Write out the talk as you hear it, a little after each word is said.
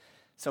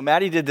So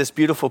Maddie did this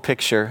beautiful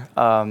picture,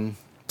 and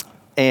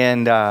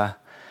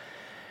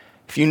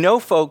if you know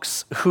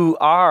folks who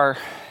are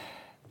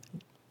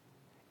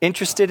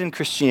interested in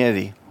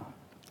Christianity,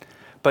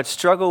 but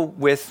struggle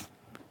with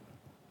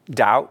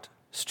doubt,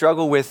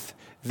 struggle with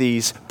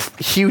these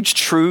huge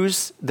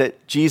truths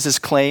that Jesus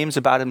claims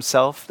about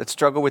himself, that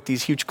struggle with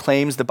these huge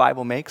claims the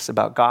Bible makes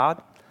about God.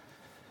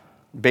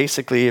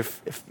 Basically,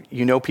 if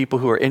you know people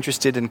who are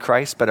interested in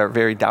Christ but are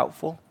very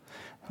doubtful,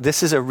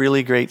 this is a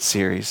really great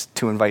series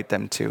to invite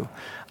them to.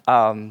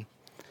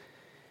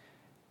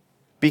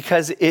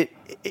 Because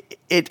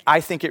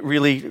I think it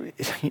really,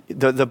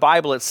 the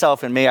Bible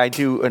itself, and may I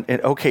do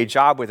an okay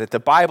job with it, the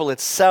Bible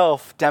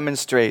itself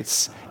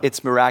demonstrates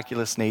its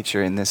miraculous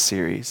nature in this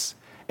series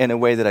in a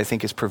way that I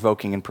think is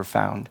provoking and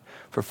profound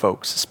for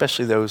folks,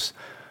 especially those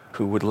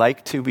who would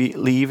like to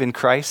believe in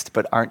Christ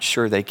but aren't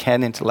sure they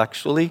can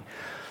intellectually,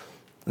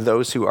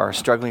 those who are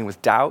struggling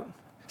with doubt.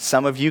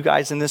 Some of you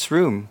guys in this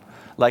room,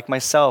 like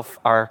myself,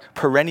 are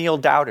perennial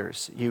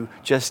doubters. You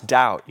just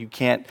doubt. You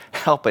can't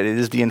help it. It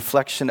is the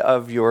inflection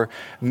of your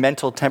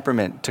mental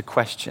temperament to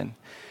question.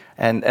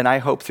 And I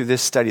hope through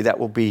this study that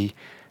will be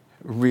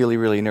really,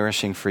 really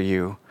nourishing for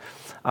you.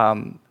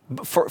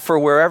 For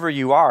wherever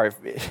you are,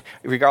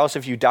 regardless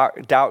if you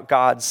doubt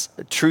God's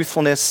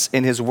truthfulness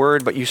in his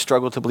word, but you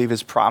struggle to believe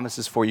his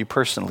promises for you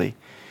personally,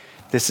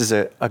 this is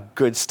a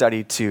good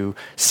study to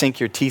sink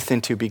your teeth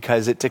into,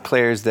 because it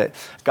declares that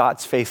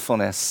God's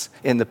faithfulness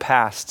in the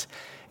past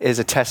is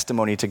a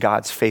testimony to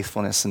God's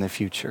faithfulness in the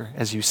future,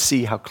 as you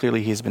see how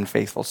clearly he's been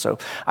faithful. So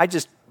I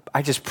just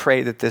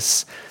pray that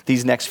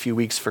these next few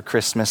weeks for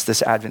Christmas,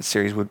 this Advent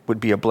series would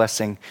be a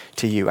blessing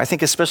to you. I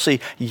think especially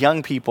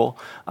young people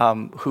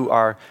who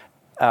are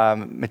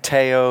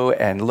Mateo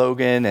and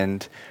Logan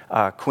and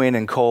Quinn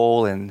and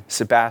Cole and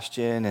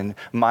Sebastian and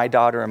my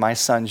daughter and my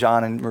son,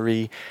 John and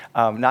Marie,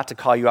 not to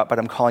call you out, but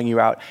I'm calling you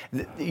out.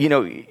 You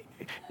know,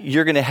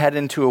 you're going to head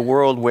into a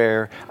world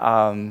where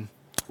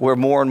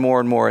more and more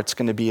and more it's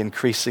going to be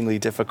increasingly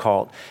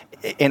difficult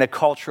in a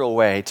cultural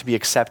way to be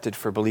accepted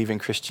for believing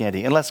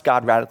Christianity, unless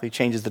God radically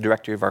changes the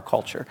directory of our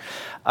culture.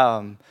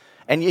 And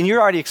you're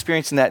already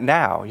experiencing that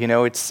now. You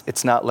know,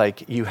 it's not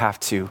like you have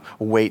to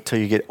wait till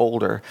you get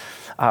older.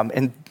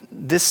 And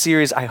this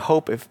series, I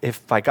hope,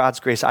 if by God's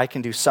grace I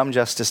can do some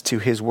justice to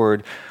his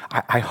word,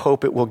 I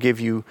hope it will give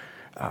you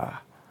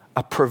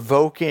a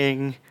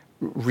provoking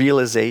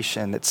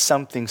realization that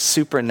something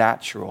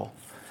supernatural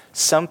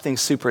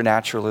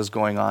is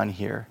going on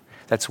here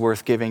that's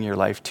worth giving your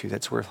life to,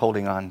 that's worth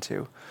holding on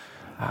to.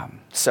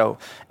 So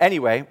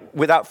anyway,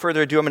 without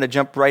further ado, I'm going to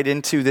jump right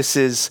into this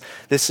is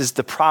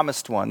the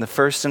promised one, the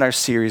first in our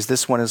series.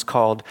 This one is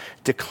called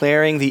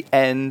Declaring the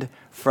End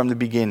from the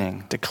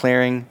Beginning.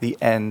 Declaring the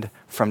End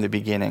from the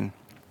Beginning.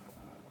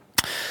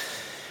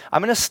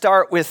 I'm going to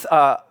start with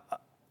a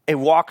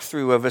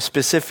walkthrough of a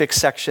specific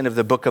section of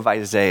the book of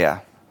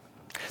Isaiah.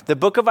 The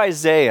book of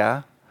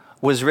Isaiah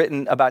was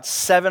written about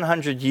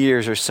 700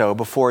 years or so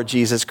before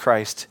Jesus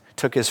Christ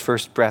took his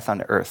first breath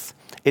on earth.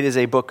 It is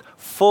a book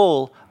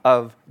full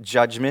of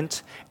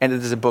judgment, and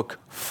it is a book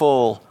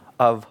full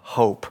of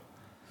hope.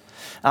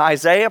 Now,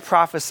 Isaiah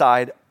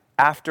prophesied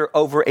after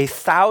over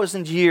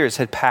 1,000 years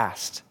had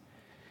passed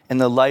in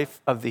the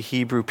life of the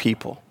Hebrew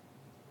people.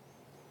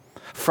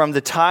 From the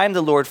time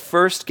the Lord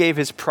first gave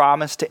his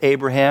promise to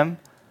Abraham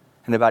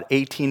in about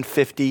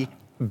 1850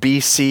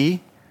 BC,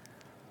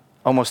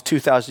 almost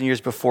 2,000 years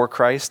before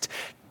Christ,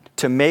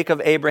 to make of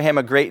Abraham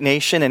a great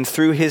nation, and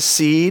through his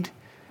seed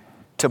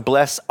to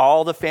bless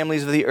all the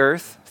families of the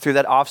earth through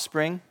that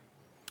offspring,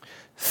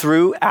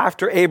 through,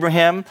 after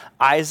Abraham,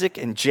 Isaac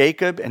and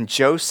Jacob and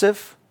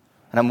Joseph.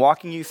 And I'm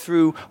walking you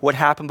through what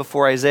happened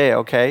before Isaiah,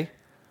 okay?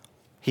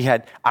 He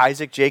had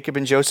Isaac, Jacob,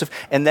 and Joseph.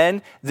 And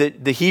then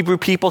the Hebrew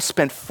people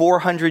spent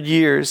 400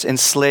 years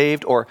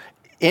enslaved or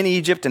in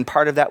Egypt, and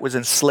part of that was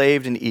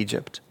enslaved in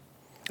Egypt.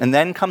 And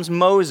then comes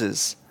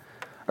Moses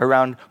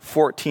around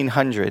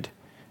 1400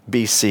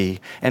 BC,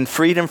 and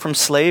freedom from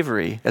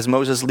slavery as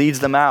Moses leads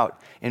them out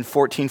in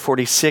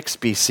 1446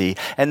 BC.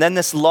 And then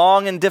this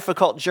long and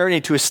difficult journey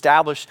to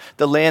establish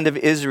the land of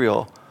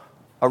Israel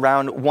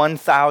around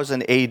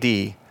 1000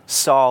 AD.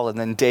 Saul and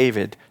then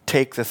David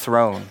take the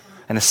throne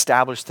and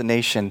establish the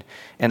nation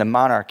in a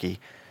monarchy.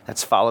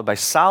 That's followed by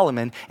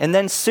Solomon. And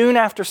then soon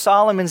after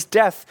Solomon's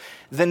death,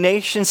 the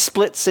nation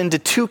splits into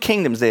two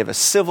kingdoms. They have a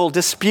civil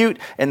dispute,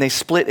 and they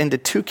split into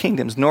two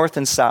kingdoms, north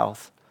and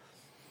south.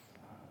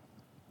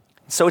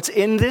 So it's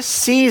in this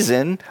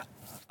season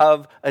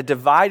of a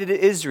divided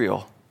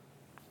Israel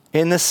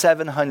in the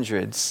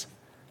 700s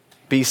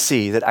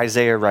BC that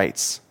Isaiah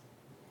writes.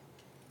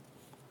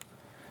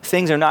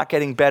 Things are not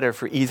getting better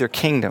for either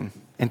kingdom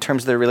in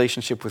terms of their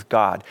relationship with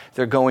God.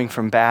 They're going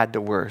from bad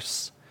to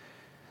worse.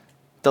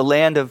 The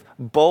land of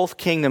both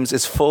kingdoms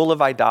is full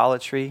of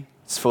idolatry.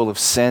 It's full of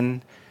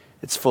sin.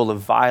 It's full of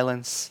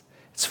violence.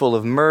 It's full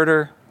of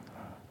murder,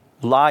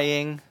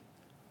 lying,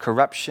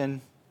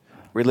 corruption,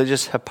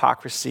 religious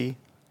hypocrisy.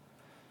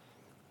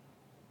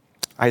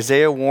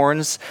 Isaiah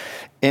warns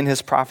in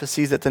his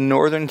prophecies that the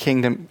northern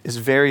kingdom is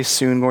very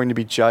soon going to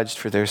be judged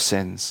for their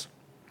sins.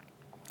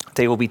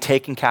 they will be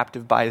taken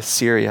captive by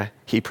Assyria,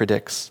 he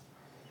predicts.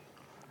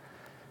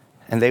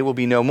 And they will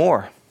be no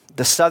more.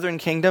 The southern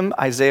kingdom,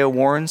 Isaiah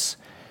warns,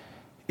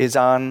 is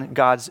on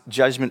God's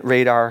judgment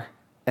radar,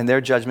 and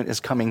their judgment is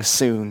coming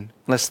soon,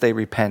 unless they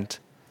repent.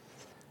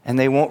 And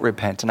they won't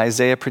repent. And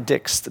Isaiah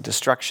predicts the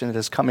destruction that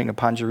is coming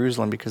upon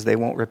Jerusalem because they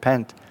won't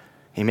repent.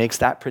 He makes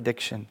that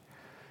prediction.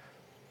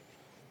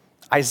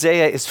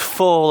 Isaiah is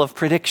full of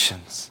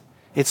predictions.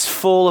 It's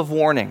full of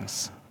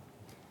warnings.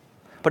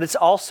 But it's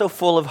also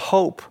full of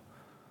hope.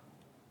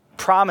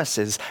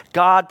 Promises.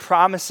 God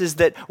promises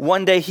that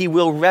one day he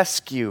will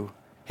rescue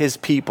his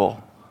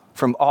people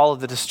from all of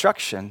the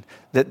destruction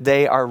that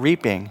they are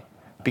reaping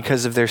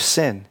because of their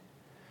sin.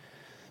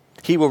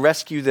 He will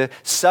rescue the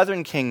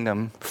southern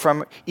kingdom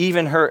from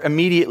even her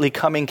immediately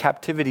coming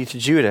captivity to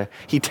Judah.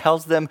 He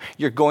tells them,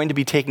 you're going to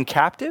be taken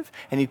captive,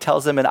 and he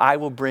tells them, and I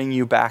will bring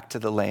you back to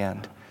the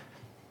land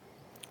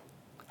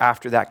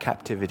after that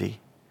captivity.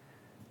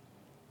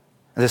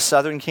 The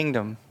southern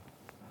kingdom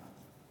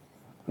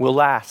will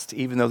last,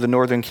 even though the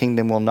northern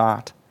kingdom will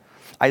not.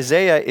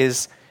 Isaiah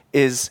is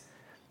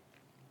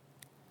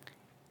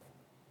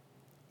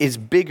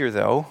bigger,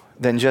 though,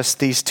 than just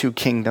these two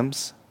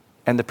kingdoms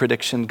and the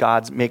prediction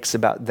God makes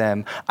about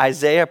them.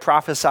 Isaiah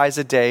prophesies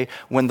a day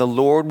when the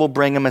Lord will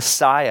bring a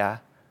Messiah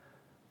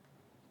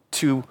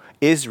to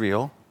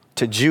Israel,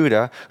 to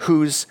Judah,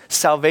 whose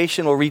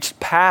salvation will reach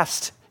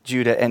past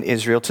Judah and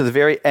Israel to the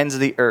very ends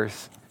of the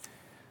earth.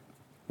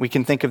 We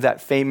can think of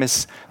that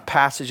famous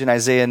passage in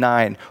Isaiah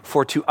 9.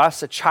 For to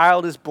us a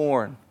child is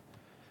born,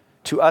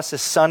 to us a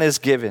son is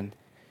given,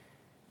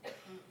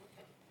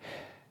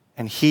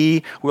 and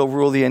he will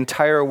rule the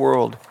entire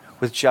world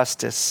with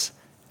justice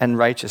and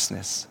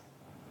righteousness.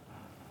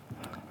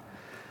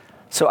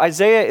 So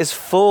Isaiah is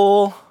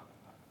full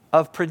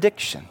of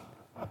prediction.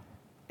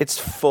 It's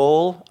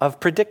full of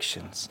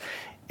predictions.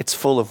 It's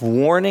full of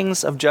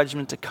warnings of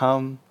judgment to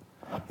come.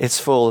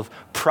 It's full of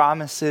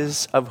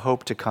promises of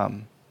hope to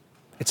come.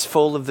 It's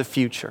full of the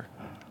future.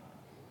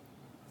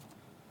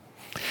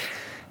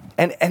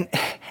 And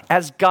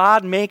as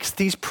God makes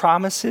these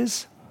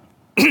promises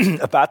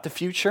about the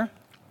future,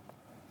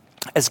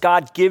 as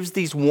God gives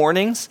these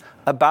warnings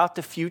about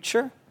the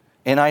future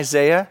in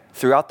Isaiah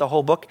throughout the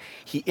whole book,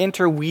 he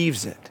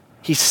interweaves it.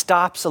 He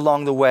stops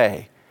along the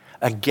way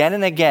again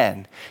and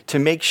again to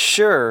make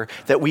sure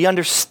that we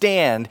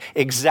understand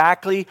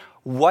exactly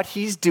what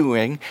he's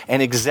doing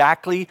and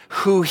exactly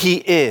who he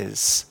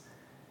is.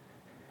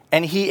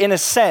 And he, in a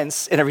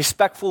sense, in a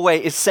respectful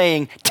way, is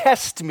saying,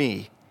 test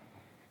me.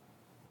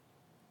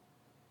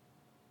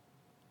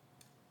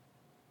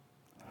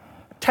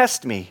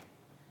 Test me.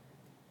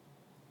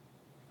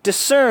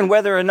 Discern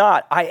whether or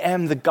not I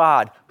am the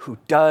God who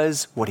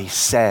does what he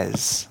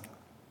says.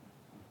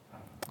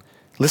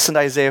 Listen to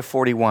Isaiah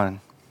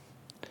 41.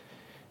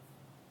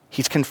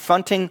 He's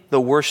confronting the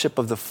worship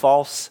of the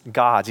false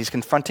gods. He's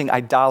confronting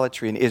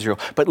idolatry in Israel.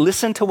 But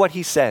listen to what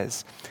he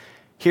says.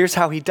 Here's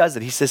how he does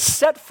it. He says,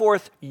 set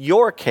forth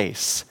your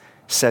case,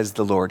 says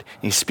the Lord.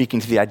 And he's speaking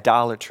to the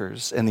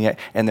idolaters and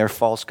their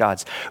false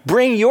gods.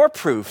 Bring your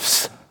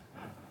proofs,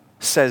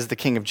 says the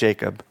King of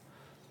Jacob.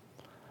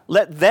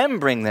 Let them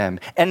bring them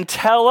and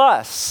tell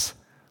us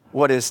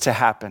what is to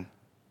happen.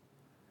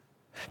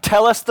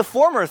 Tell us the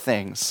former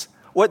things,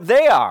 what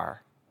they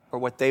are or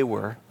what they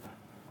were,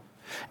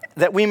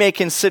 that we may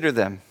consider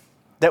them,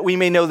 that we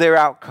may know their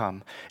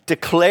outcome.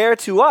 Declare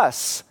to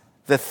us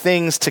the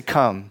things to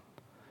come.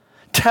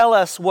 Tell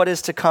us what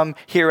is to come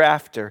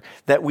hereafter,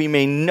 that we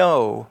may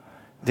know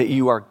that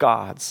you are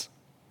God's.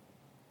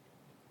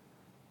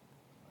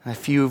 And a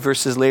few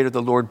verses later,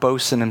 the Lord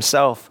boasts in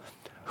himself.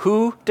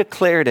 Who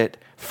declared it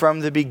from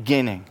the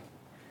beginning,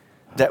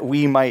 that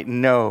we might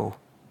know,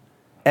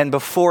 and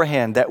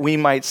beforehand that we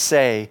might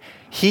say,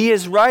 he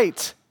is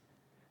right.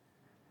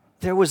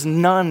 There was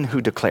none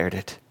who declared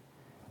it,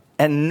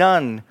 and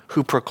none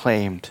who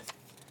proclaimed,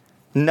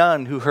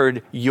 none who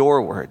heard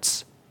your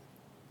words.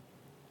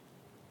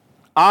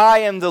 I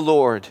am the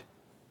Lord.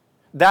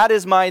 That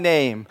is my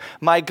name.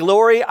 My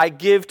glory I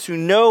give to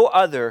no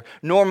other,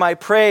 nor my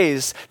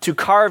praise to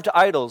carved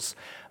idols.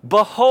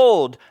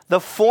 Behold,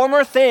 the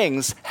former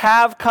things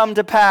have come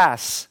to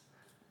pass,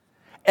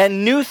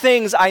 and new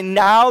things I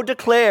now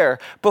declare.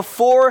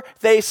 Before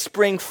they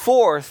spring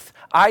forth,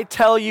 I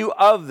tell you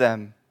of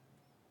them.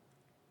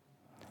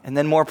 And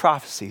then more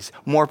prophecies,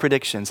 more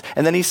predictions.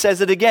 And then he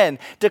says it again.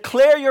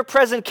 Declare your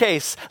present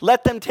case.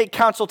 Let them take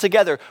counsel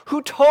together.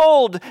 Who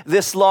told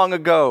this long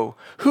ago?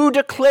 Who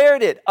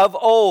declared it of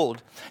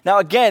old? Now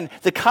again,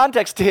 the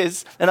context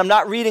is, and I'm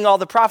not reading all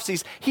the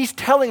prophecies, he's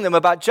telling them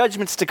about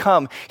judgments to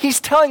come.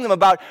 He's telling them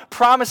about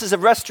promises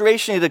of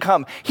restoration to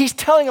come. He's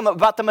telling them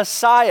about the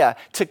Messiah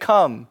to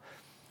come.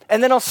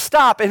 And then he'll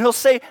stop and he'll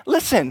say,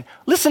 listen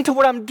to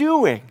what I'm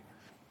doing.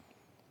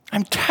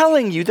 I'm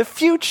telling you the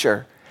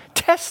future.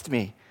 Test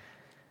me.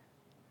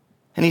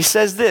 And he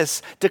says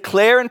this,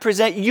 declare and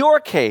present your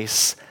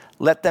case.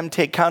 Let them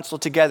take counsel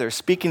together,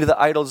 speaking to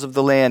the idols of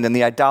the land and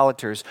the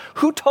idolaters.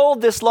 Who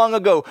told this long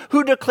ago?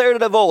 Who declared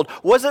it of old?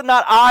 Was it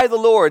not I, the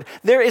Lord?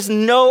 There is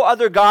no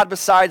other God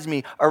besides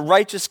me, a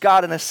righteous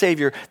God and a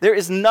Savior. There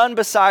is none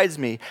besides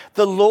me.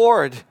 The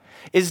Lord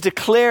is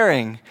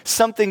declaring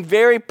something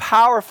very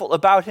powerful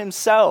about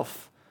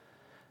himself.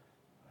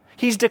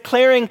 He's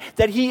declaring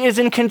that he is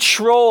in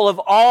control of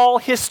all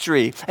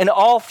history and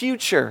all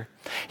future.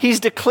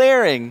 He's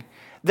declaring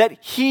that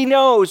he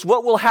knows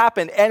what will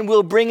happen and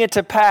will bring it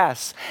to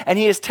pass. And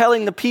he is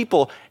telling the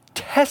people,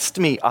 test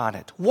me on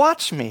it.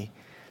 Watch me.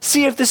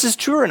 See if this is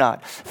true or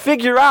not.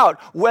 Figure out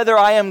whether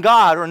I am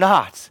God or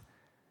not.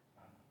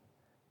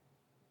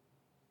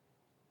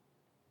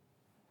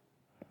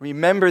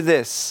 Remember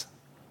this.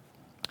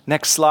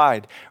 Next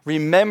slide.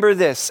 Remember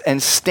this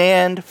and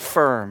stand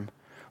firm.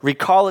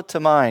 Recall it to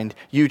mind,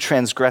 you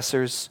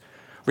transgressors.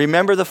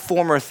 Remember the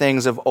former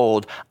things of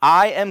old.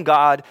 I am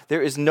God,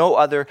 there is no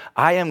other.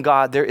 I am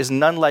God, there is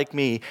none like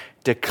me,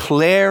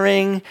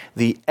 declaring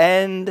the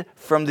end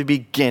from the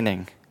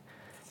beginning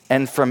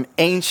and from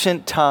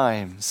ancient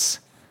times,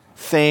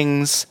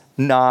 things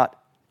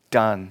not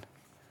done.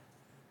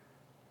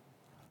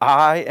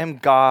 I am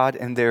God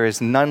and there is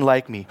none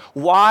like me.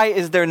 Why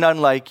is there none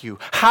like you?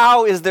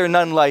 How is there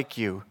none like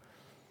you?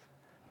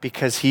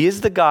 Because he is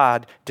the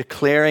God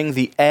declaring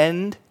the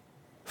end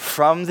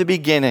from the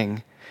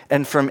beginning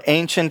and from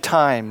ancient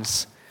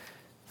times,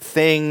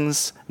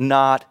 things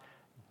not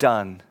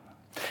done,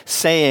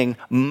 saying,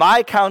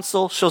 my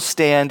counsel shall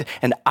stand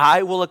and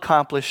I will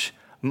accomplish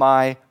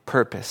my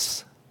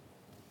purpose.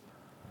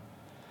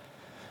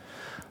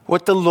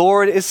 What the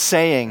Lord is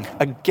saying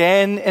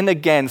again and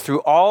again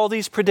through all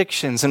these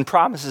predictions and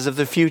promises of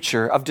the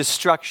future, of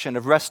destruction,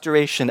 of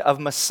restoration, of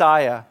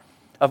Messiah,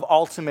 of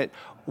ultimate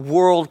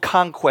world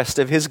conquest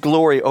of his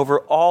glory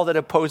over all that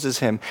opposes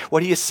him.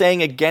 What he is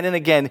saying again and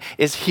again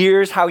is,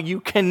 here's how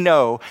you can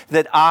know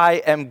that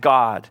I am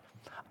God.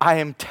 I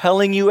am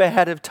telling you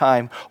ahead of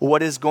time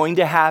what is going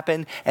to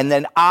happen, and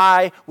then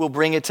I will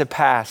bring it to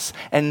pass,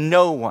 and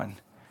no one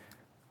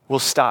will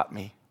stop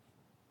me.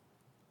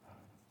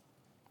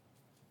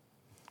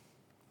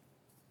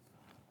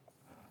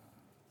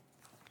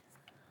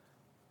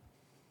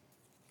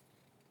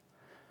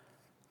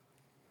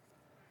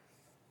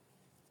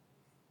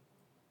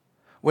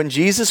 When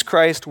Jesus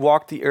Christ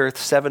walked the earth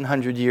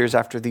 700 years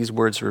after these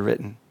words were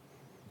written,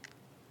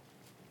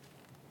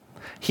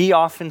 he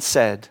often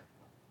said,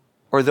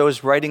 or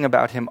those writing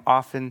about him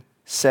often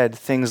said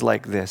things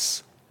like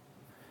this.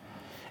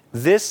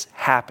 This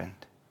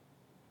happened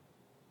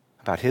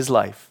about his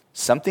life.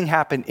 Something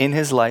happened in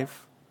his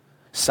life,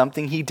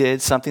 something he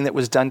did, something that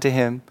was done to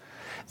him.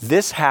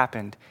 This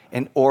happened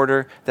in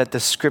order that the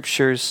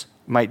scriptures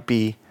might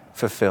be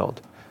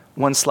fulfilled.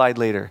 One slide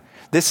later.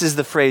 This is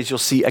the phrase you'll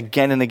see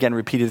again and again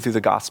repeated through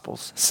the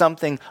Gospels.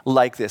 Something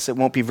like this. It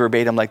won't be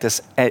verbatim like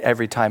this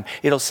every time.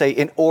 It'll say,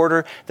 in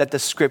order that the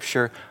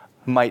scripture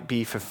might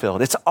be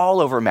fulfilled. It's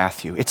all over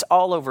Matthew. It's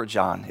all over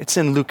John. It's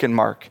in Luke and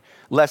Mark.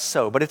 Less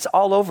so, but it's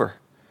all over.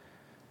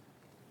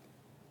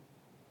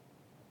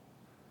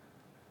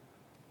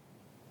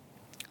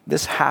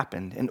 This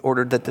happened in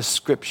order that the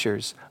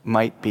scriptures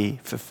might be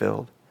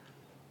fulfilled.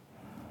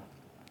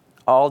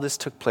 All this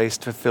took place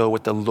to fulfill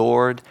what the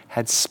Lord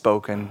had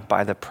spoken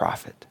by the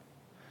prophet.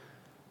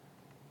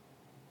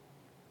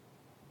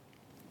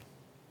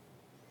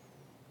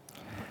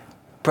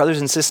 Brothers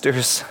and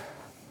sisters,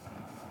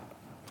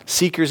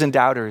 seekers and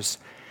doubters,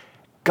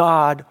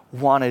 God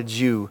wanted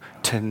you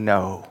to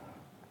know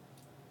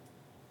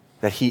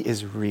that he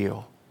is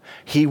real.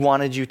 He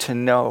wanted you to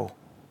know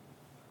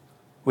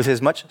with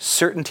as much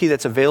certainty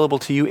that's available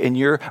to you in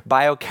your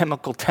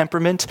biochemical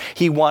temperament.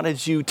 He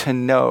wanted you to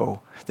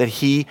know that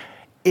he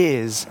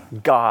is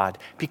God,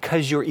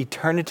 because your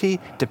eternity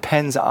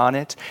depends on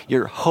it.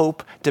 Your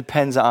hope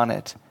depends on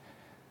it.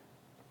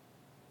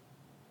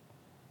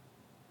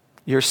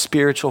 Your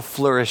spiritual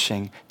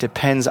flourishing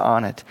depends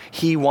on it.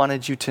 He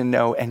wanted you to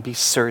know and be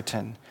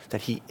certain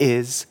that he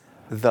is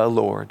the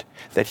Lord,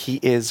 that he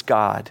is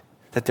God,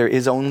 that there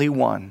is only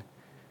one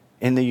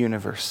in the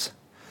universe.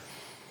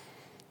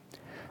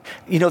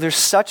 You know, there's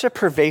such a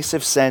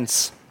pervasive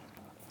sense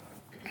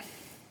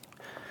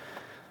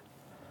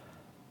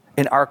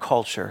in our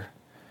culture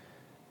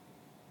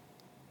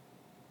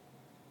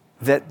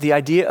that the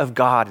idea of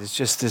God is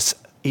just this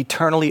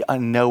eternally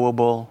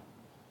unknowable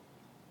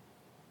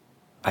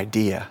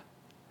idea.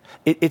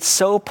 It's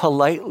so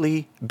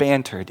politely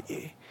bantered,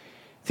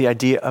 the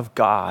idea of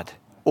God,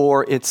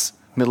 or it's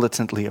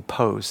militantly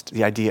opposed,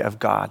 the idea of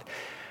God.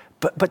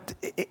 But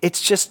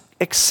it's just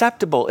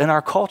acceptable in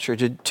our culture.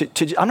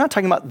 I'm not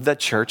talking about the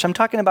church, I'm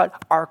talking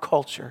about our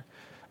culture.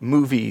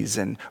 Movies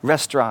and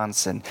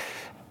restaurants and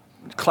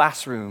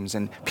classrooms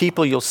and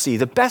people you'll see.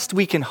 The best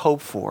we can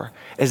hope for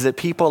is that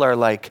people are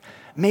like,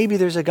 maybe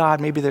there's a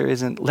God, maybe there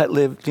isn't. Live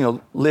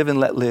and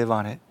let live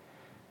on it.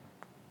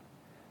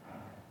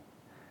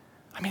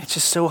 I mean, it's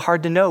just so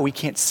hard to know. We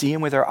can't see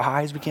him with our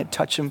eyes. We can't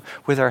touch him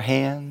with our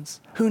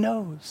hands. Who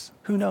knows?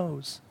 Who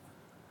knows?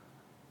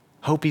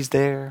 Hope he's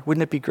there.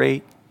 Wouldn't it be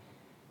great?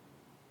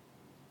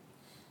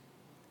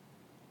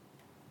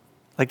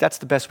 Like that's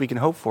the best we can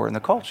hope for in the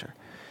culture.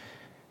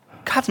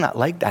 God's not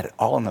like that at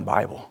all in the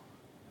Bible.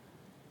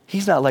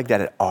 He's not like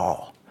that at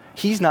all.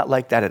 He's not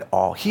like that at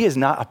all. He is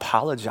not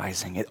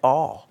apologizing at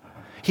all.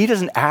 He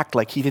doesn't act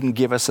like he didn't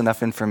give us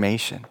enough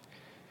information.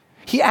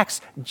 He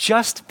acts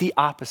just the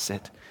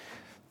opposite.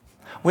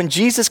 When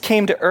Jesus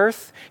came to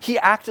earth, he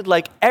acted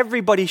like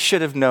everybody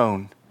should have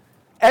known.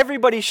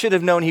 Everybody should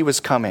have known he was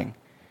coming.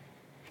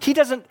 He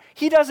doesn't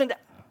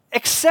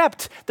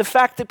accept the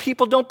fact that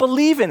people don't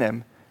believe in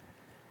him.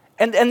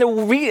 And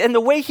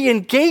the way he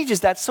engages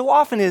that so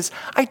often is,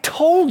 I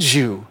told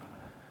you.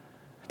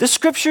 The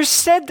scriptures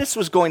said this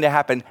was going to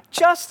happen,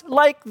 just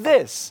like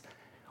this.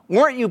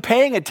 Weren't you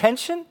paying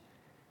attention?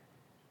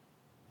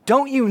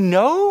 Don't you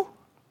know?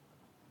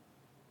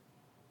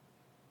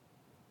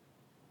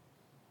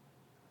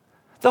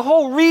 The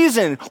whole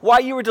reason why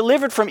you were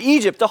delivered from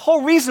Egypt, the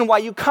whole reason why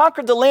you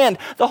conquered the land,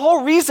 the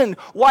whole reason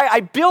why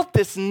I built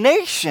this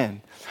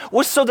nation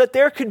was so that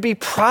there could be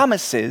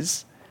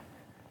promises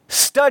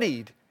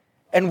studied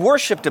and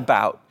worshiped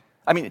about.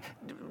 I mean,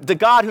 the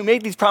God who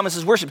made these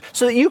promises worshiped,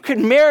 so that you could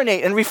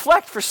marinate and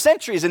reflect for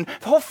centuries, and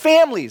whole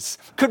families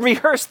could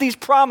rehearse these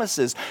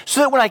promises,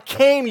 so that when I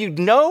came, you'd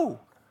know.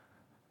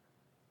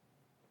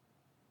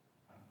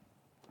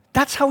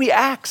 That's how he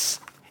acts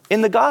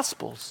in the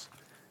Gospels.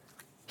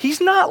 He's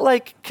not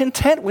like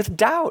content with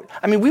doubt.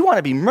 I mean, we want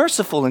to be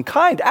merciful and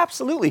kind,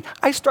 absolutely.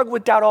 I struggle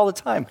with doubt all the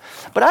time.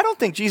 But I don't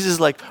think Jesus is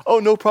like, oh,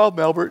 no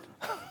problem, Albert.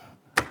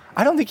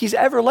 I don't think he's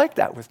ever like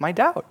that with my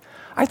doubt.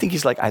 I think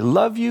he's like, I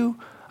love you,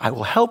 I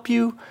will help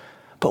you,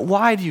 but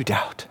why do you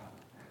doubt?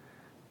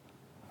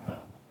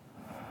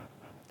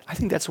 I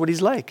think that's what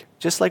he's like,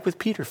 just like with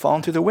Peter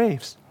falling through the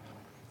waves.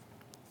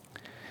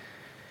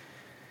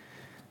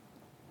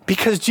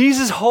 Because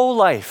Jesus' whole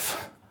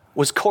life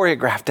was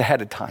choreographed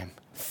ahead of time,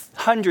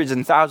 hundreds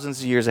and thousands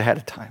of years ahead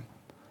of time.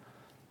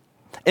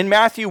 In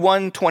Matthew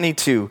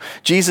 1:22,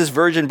 Jesus'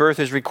 virgin birth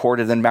is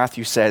recorded, and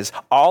Matthew says,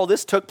 all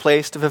this took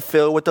place to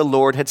fulfill what the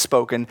Lord had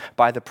spoken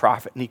by the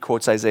prophet. And he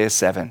quotes Isaiah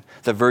 7,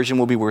 the virgin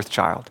will be with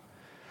child.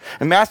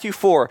 In Matthew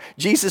 4,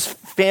 Jesus'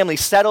 family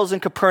settles in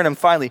Capernaum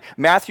finally.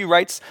 Matthew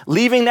writes,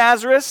 leaving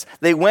Nazareth,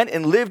 they went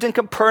and lived in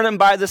Capernaum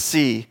by the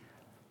sea,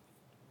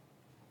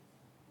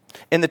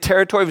 in the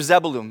territory of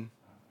Zebulun,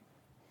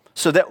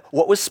 so that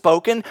what was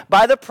spoken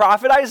by the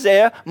prophet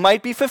Isaiah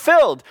might be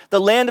fulfilled. The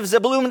land of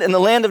Zebulun and the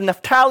land of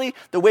Naphtali,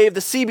 the way of the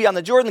sea beyond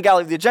the Jordan, the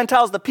Galilee of the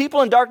Gentiles, the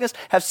people in darkness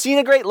have seen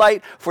a great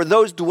light. For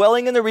those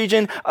dwelling in the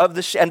region of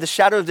and the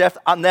shadow of death,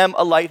 on them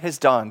a light has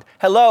dawned.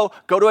 Hello,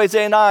 go to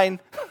Isaiah 9.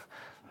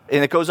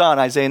 And it goes on,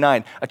 Isaiah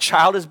 9. A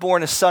child is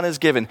born, a son is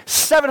given.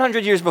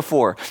 700 years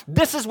before.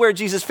 This is where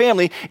Jesus'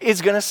 family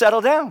is going to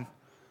settle down.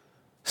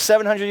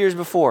 700 years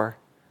before.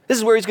 This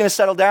is where he's going to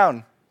settle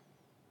down.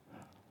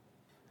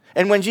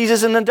 And when Jesus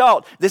is an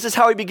adult, this is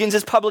how he begins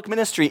his public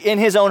ministry in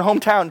his own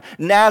hometown,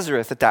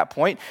 Nazareth at that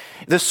point.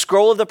 The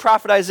scroll of the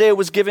prophet Isaiah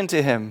was given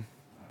to him.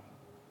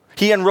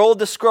 He unrolled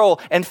the scroll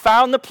and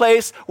found the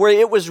place where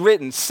it was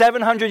written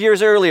 700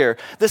 years earlier.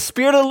 The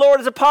Spirit of the Lord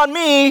is upon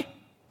me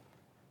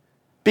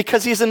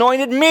because he's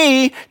anointed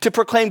me to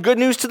proclaim good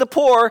news to the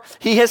poor.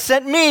 He has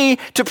sent me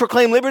to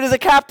proclaim liberty to the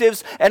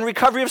captives and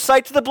recovery of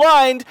sight to the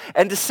blind,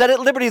 and to set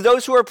at liberty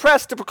those who are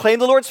oppressed, to proclaim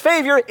the Lord's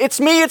favor. It's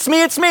me, it's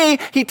me, it's me.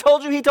 He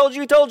told you, he told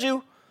you, he told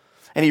you.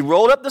 And he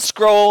rolled up the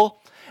scroll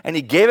and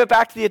he gave it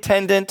back to the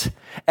attendant,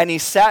 and he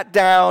sat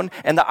down,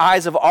 and the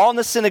eyes of all in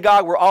the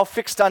synagogue were all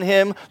fixed on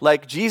him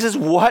like, Jesus,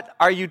 what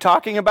are you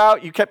talking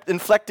about? You kept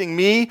inflecting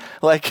me.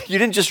 Like, you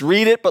didn't just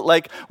read it, but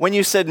like when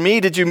you said me,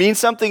 did you mean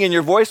something in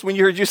your voice when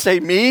you heard you say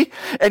me?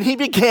 And he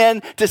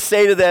began to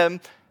say to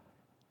them,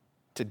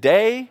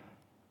 today,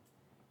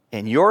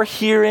 in your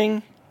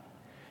hearing,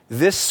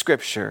 this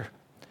scripture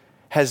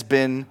has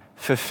been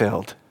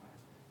fulfilled.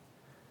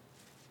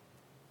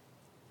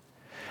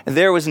 And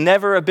there was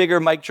never a bigger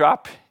mic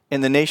drop in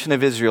the nation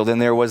of Israel than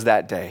there was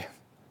that day.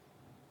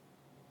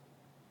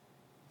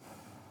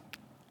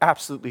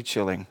 Absolutely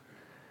chilling.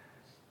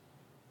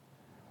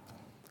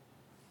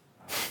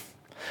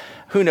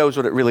 Who knows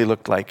what it really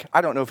looked like? I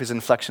don't know if his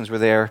inflections were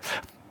there.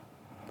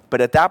 But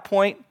at that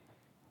point,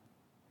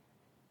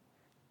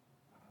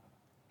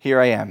 here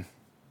I am.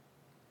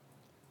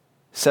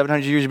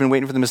 700 years you've been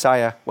waiting for the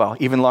Messiah. Well,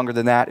 even longer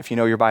than that, if you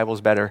know your Bibles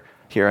better,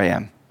 here I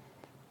am.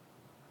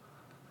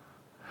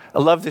 I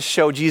love this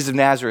show, Jesus of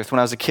Nazareth. When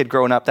I was a kid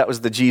growing up, that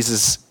was the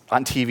Jesus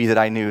on TV that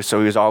I knew. So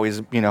he was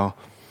always,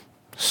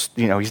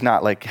 he's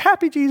not like,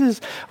 happy Jesus.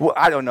 Well,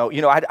 I don't know.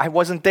 I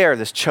wasn't there.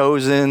 This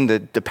Chosen,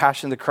 the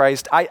Passion of the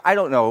Christ. I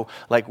don't know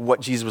like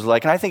what Jesus was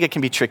like. And I think it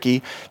can be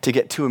tricky to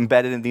get too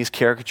embedded in these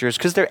caricatures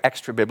because they're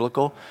extra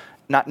biblical.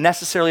 Not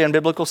necessarily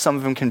unbiblical. Some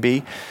of them can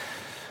be.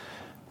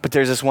 But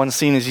there's this one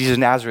scene in Jesus of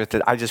Nazareth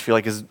that I just feel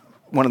like is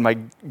one of my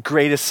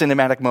greatest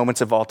cinematic moments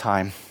of all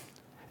time.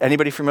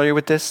 Anybody familiar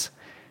with this?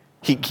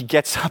 He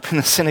gets up in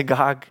the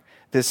synagogue,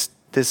 this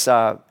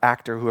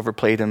actor, whoever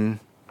played him,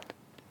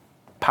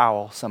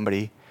 Powell,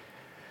 somebody,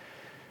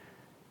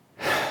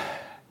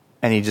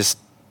 and he just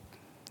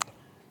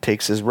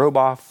takes his robe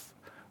off,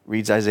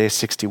 reads Isaiah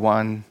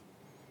 61,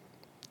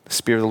 The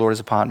Spirit of the Lord is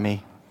upon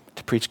me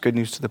to preach good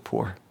news to the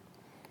poor.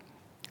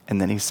 And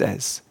then he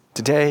says,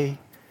 today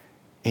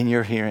in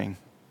your hearing,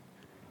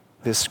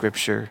 this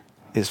scripture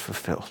is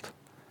fulfilled.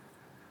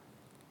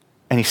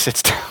 And he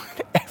sits down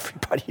and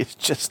everybody is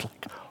just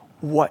like,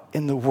 what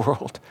in the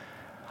world?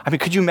 I mean,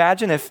 could you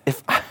imagine if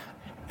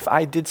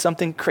I did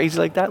something crazy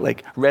like that,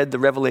 like read the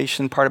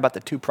Revelation part about the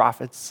two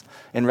prophets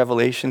in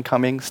Revelation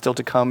coming, still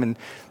to come, and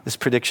this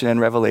prediction in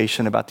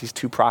Revelation about these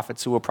two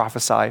prophets who will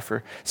prophesy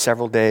for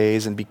several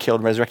days and be killed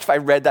and resurrected. If I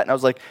read that and I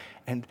was like,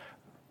 and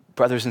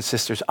brothers and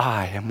sisters,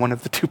 I am one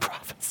of the two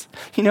prophets.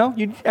 You know,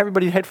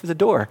 everybody head for the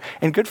door,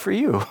 and good for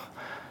you.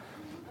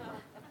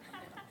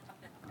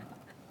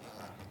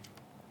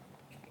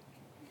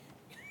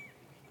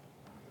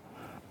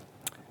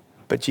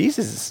 But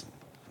Jesus,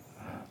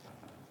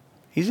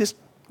 this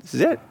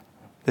is it.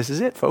 This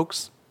is it,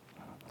 folks.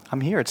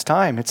 I'm here. It's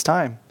time. It's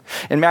time.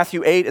 In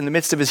Matthew 8, in the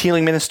midst of his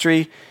healing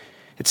ministry,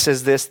 it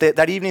says this,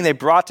 that evening they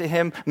brought to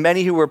him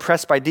many who were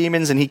oppressed by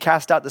demons, and he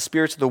cast out the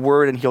spirits of the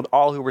word and healed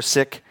all who were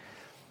sick.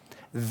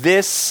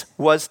 This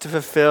was to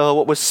fulfill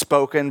what was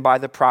spoken by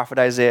the prophet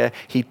Isaiah.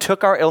 He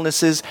took our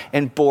illnesses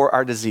and bore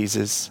our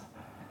diseases.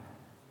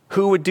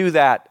 Who would do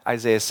that,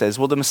 Isaiah says?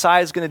 Well, the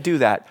Messiah is going to do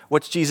that.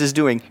 What's Jesus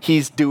doing?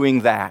 He's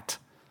doing that.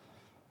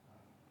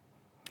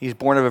 He's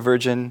born of a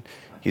virgin.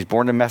 He's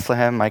born in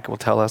Bethlehem, Micah will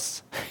tell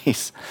us.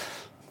 He's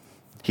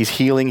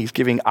healing. He's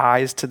giving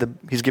eyes to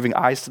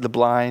the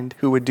blind.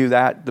 Who would do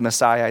that? The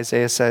Messiah,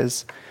 Isaiah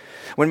says.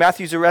 When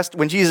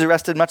Jesus is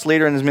arrested much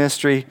later in his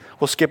ministry,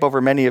 we'll skip over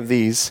many of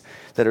these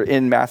that are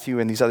in Matthew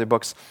and these other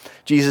books.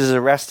 Jesus is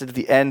arrested at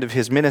the end of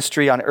his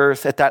ministry on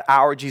earth. At that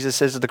hour, Jesus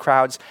says to the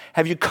crowds,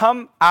 have you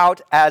come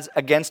out as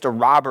against a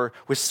robber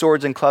with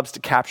swords and clubs to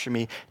capture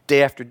me?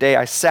 Day after day,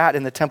 I sat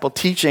in the temple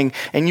teaching,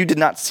 and you did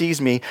not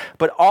seize me.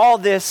 But all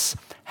this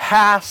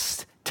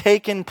has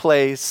taken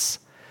place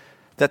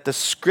that the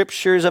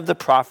scriptures of the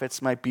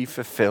prophets might be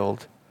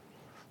fulfilled.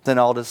 Then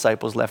all the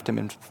disciples left him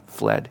and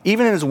fled.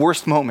 Even in his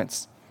worst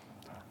moments,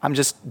 I'm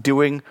just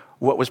doing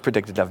what was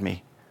predicted of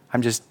me.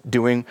 I'm just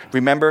doing,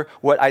 remember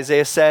what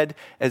Isaiah said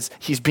as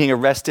he's being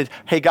arrested?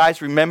 Hey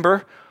guys,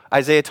 remember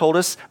Isaiah told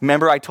us,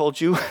 remember I told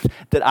you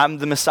that I'm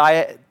the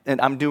Messiah and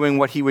I'm doing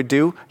what he would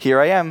do? Here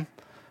I am.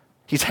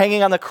 He's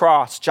hanging on the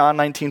cross, John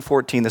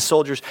 19:14. The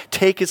soldiers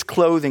take his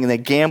clothing and they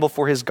gamble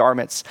for his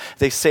garments.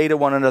 They say to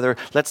one another,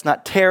 let's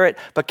not tear it,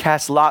 but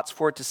cast lots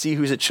for it to see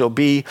whose it shall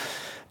be.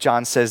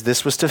 John says,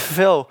 this was to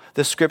fulfill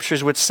the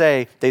scriptures which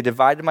say, they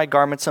divided my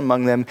garments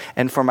among them,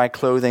 and for my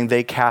clothing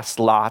they cast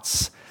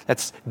lots.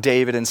 That's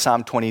David in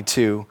Psalm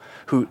 22,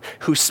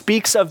 who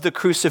speaks of the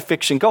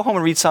crucifixion. Go home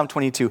and read Psalm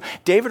 22.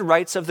 David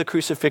writes of the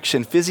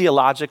crucifixion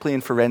physiologically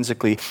and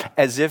forensically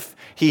as if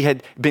he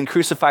had been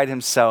crucified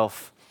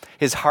himself.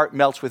 His heart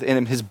melts within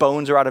him. His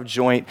bones are out of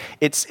joint.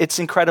 It's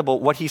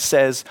incredible what he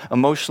says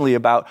emotionally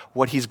about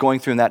what he's going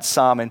through in that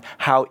psalm and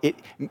how it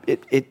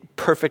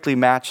perfectly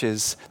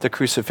matches the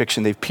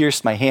crucifixion. They've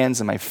pierced my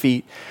hands and my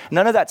feet.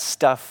 None of that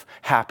stuff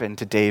happened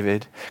to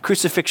David.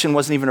 Crucifixion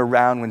wasn't even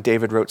around when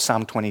David wrote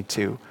Psalm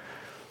 22.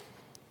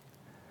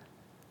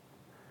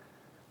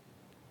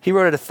 He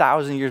wrote it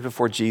 1,000 years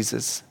before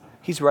Jesus.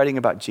 He's writing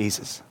about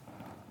Jesus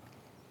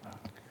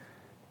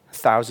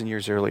 1,000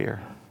 years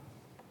earlier.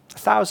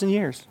 1,000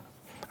 years.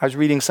 I was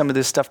reading some of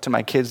this stuff to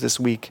my kids this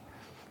week.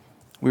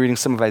 We were reading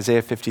some of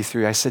Isaiah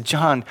 53. I said,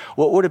 John,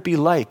 what would it be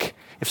like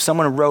if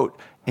someone wrote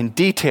in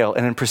detail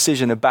and in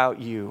precision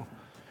about you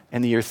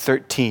in the year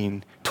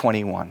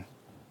 1321?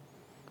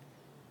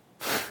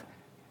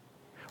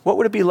 What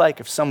would it be like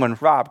if someone,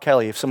 Rob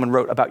Kelly, if someone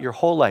wrote about your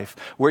whole life,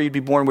 where you'd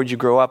be born, where'd you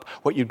grow up,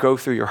 what you'd go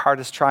through, your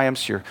hardest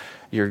triumphs, your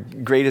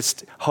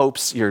greatest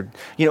hopes,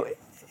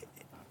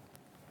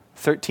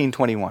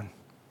 1321.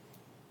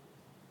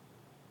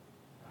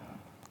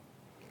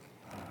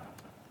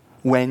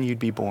 When you'd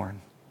be born,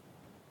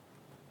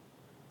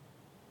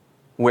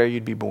 where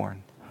you'd be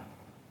born.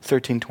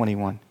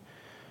 1321.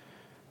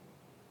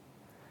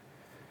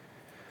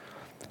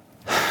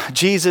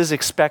 Jesus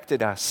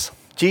expected us.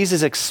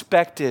 Jesus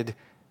expected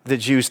the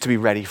Jews to be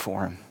ready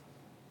for him.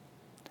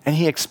 And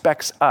he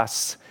expects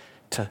us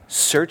to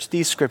search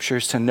these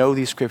scriptures, to know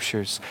these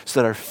scriptures, so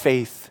that our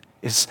faith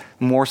is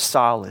more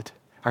solid.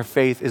 Our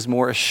faith is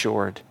more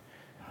assured.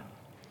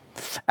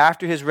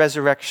 After his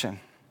resurrection,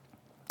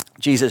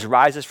 Jesus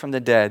rises from the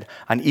dead.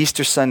 On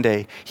Easter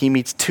Sunday, he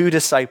meets two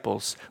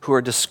disciples who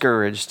are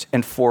discouraged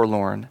and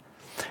forlorn.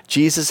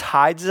 Jesus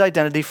hides his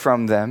identity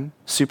from them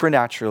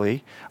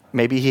supernaturally.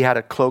 Maybe he had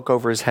a cloak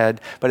over his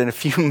head, but in a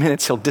few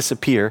minutes he'll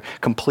disappear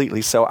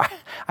completely. So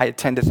I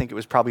tend to think it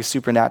was probably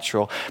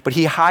supernatural. But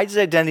he hides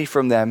his identity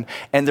from them,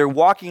 and they're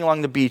walking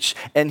along the beach,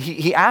 and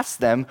he asks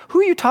them, who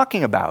are you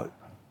talking about?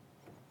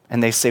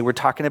 And they say, we're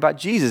talking about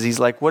Jesus. He's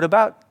like, what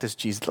about this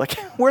Jesus? Like,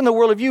 where in the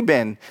world have you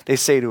been? They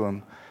say to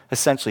him.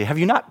 Essentially, have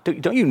you not,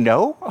 don't you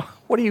know?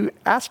 What are you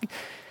asking?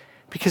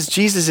 Because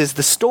Jesus is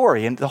the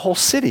story and the whole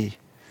city.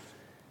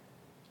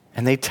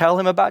 And they tell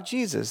him about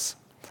Jesus,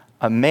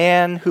 a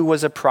man who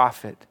was a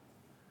prophet,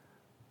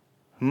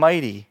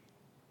 mighty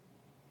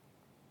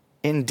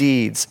in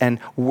deeds and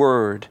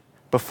word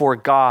before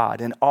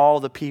God and all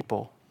the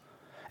people.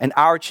 And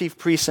our chief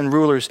priests and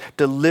rulers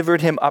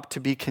delivered him up to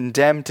be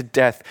condemned to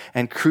death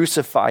and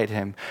crucified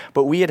him.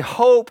 But we had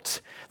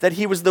hoped that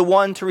he was the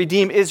one to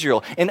redeem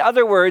Israel. In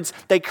other words,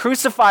 they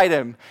crucified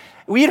him.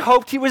 We had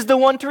hoped he was the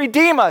one to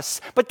redeem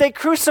us, but they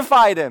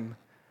crucified him.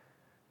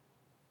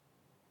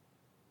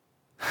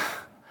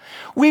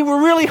 We were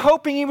really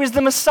hoping he was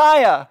the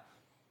Messiah.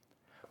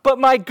 But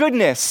my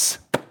goodness,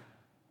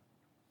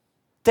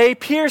 they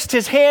pierced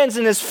his hands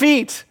and his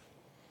feet.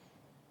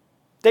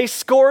 They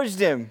scourged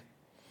him.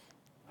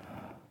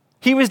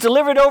 He was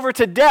delivered over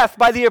to death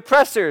by the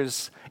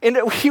oppressors. And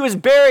he was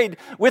buried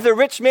with a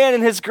rich man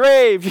in his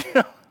grave.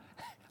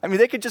 I mean,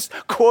 they could just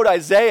quote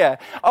Isaiah.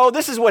 Oh,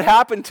 this is what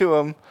happened to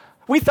him.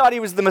 We thought he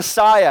was the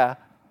Messiah.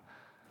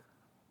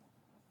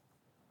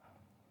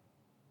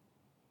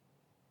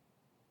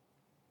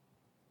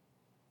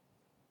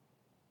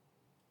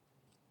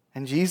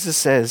 And Jesus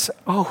says,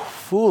 oh,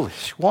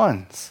 foolish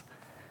ones.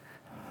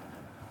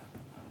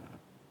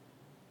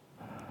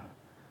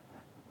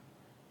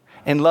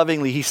 And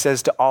lovingly, he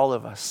says to all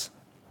of us,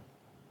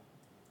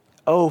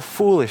 oh,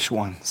 foolish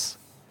ones,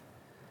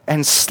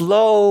 and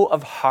slow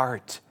of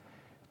heart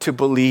to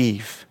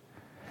believe.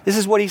 This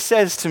is what he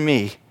says to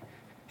me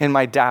in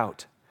my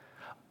doubt.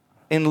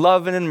 In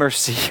love and in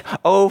mercy,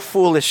 oh,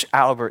 foolish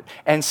Albert,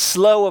 and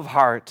slow of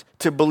heart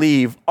to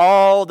believe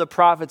all the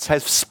prophets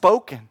have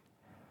spoken.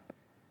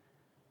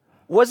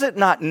 Was it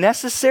not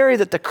necessary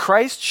that the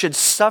Christ should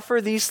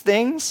suffer these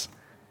things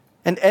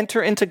and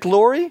enter into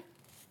glory?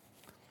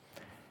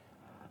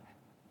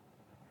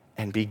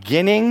 And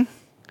beginning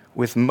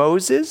with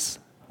Moses,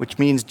 which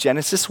means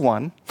Genesis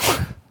 1,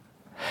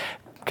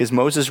 because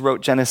Moses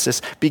wrote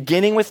Genesis,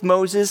 beginning with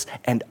Moses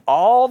and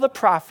all the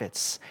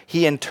prophets,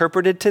 he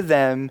interpreted to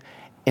them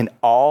in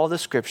all the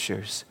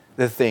scriptures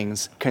the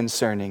things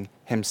concerning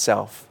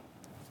himself.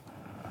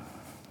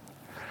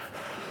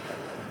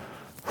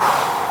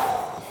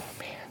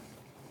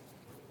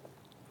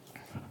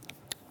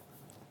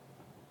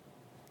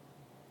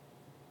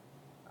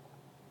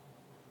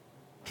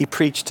 He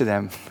preached to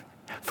them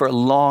for a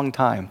long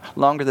time,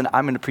 longer than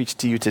I'm going to preach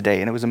to you today,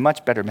 and it was a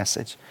much better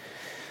message.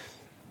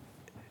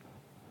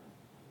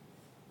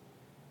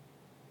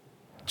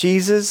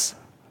 Jesus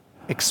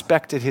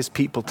expected his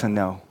people to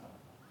know.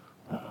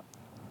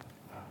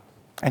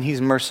 And he's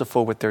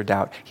merciful with their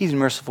doubt. He's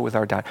merciful with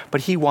our doubt,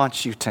 but he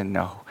wants you to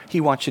know. He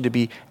wants you to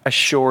be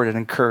assured and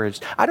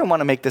encouraged. I don't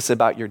want to make this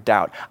about your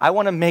doubt. I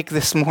want to make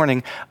this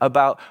morning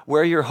about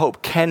where your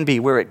hope can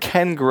be, where it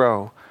can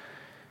grow.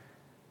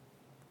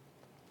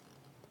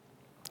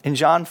 In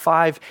John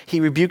 5, he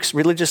rebukes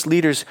religious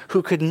leaders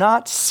who could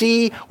not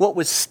see what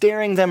was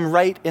staring them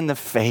right in the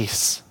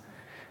face.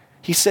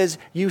 He says,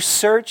 you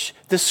search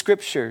the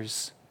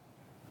scriptures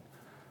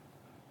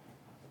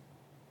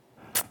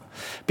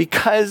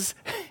because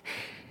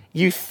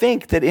you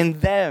think that in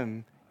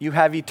them you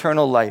have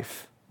eternal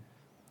life.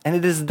 And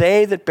it is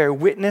they that bear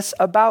witness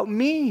about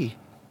me.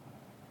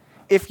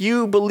 If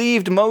you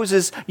believed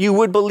Moses, you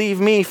would believe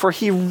me, for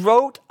he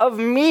wrote of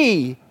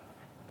me.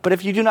 But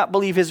if you do not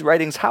believe his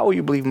writings, how will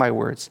you believe my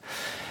words?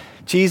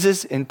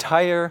 Jesus'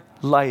 entire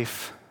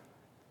life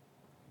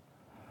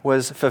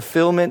was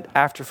fulfillment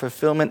after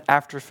fulfillment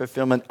after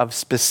fulfillment of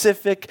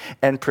specific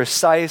and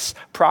precise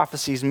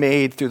prophecies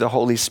made through the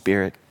Holy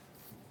Spirit.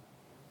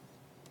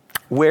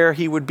 Where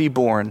he would be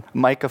born,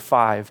 Micah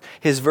 5,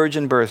 his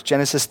virgin birth,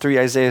 Genesis 3,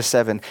 Isaiah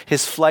 7,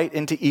 his flight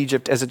into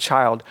Egypt as a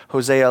child,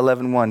 Hosea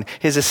 11:1,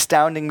 his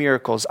astounding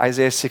miracles,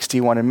 Isaiah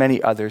 61 and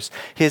many others,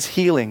 his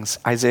healings,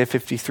 Isaiah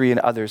 53 and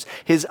others,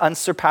 his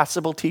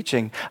unsurpassable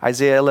teaching,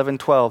 Isaiah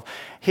 11:12,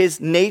 his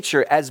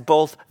nature as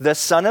both the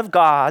Son of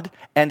God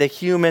and a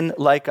human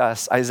like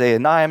us, Isaiah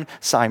 9,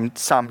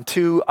 Psalm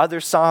 2, other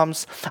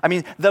Psalms. I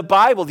mean, the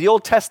Bible, the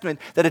Old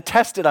Testament that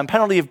attested on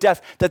penalty of death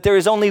that there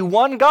is only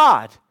one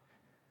God,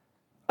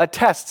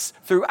 attests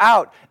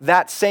throughout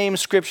that same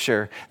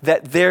scripture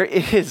that there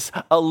is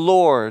a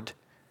Lord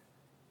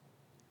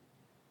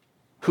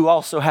who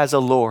also has a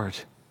Lord.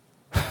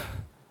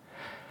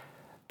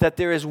 That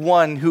there is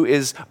one who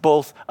is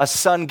both a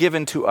son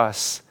given to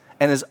us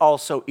and is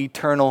also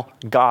eternal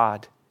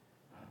God.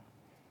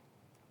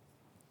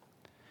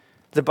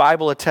 The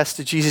Bible attests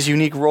to Jesus'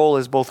 unique role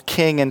as both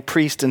king and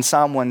priest in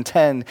Psalm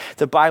 110.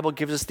 The Bible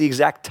gives us the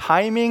exact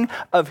timing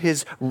of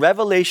his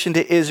revelation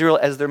to Israel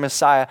as their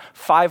Messiah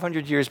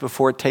 500 years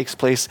before it takes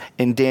place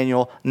in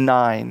Daniel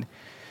 9.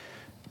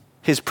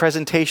 His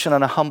presentation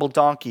on a humble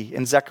donkey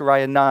in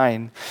Zechariah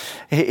 9.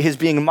 His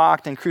being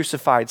mocked and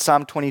crucified,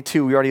 Psalm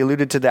 22, we already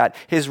alluded to that.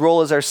 His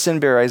role as our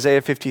sin bearer,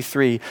 Isaiah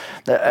 53,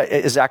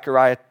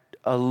 Zechariah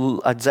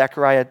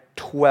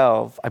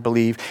 12, I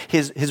believe.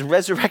 His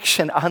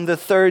resurrection on the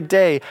third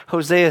day,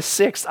 Hosea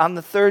 6, on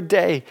the third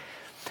day.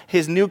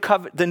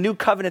 the new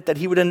covenant that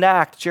he would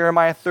enact,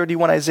 Jeremiah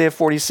 31, Isaiah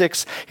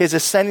 46, his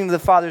ascending to the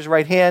Father's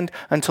right hand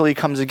until he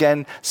comes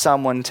again,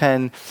 Psalm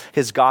 110,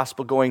 his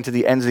gospel going to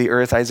the ends of the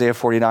earth, Isaiah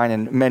 49,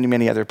 and many,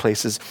 many other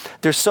places.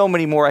 There's so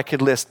many more I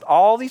could list.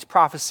 All these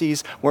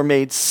prophecies were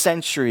made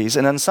centuries,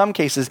 and in some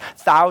cases,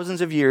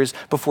 thousands of years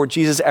before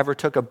Jesus ever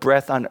took a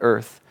breath on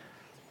earth.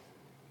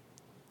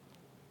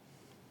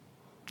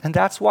 And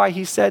that's why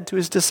he said to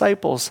his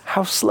disciples,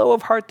 how slow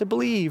of heart to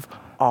believe.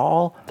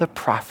 All the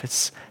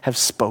prophets have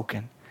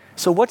spoken.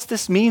 So what's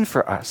this mean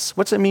for us?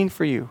 What's it mean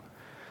for you?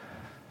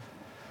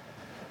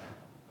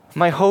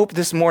 My hope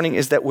this morning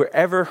is that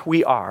wherever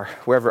we are,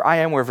 wherever I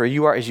am, wherever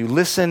you are, as you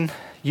listen,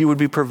 you would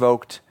be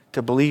provoked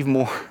to believe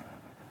more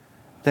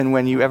than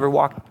you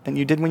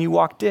did when you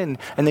walked in,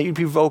 and that you'd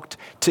be provoked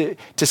to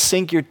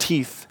sink your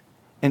teeth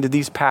into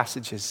these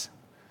passages,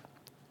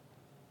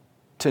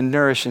 to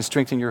nourish and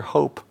strengthen your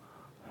hope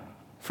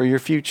for your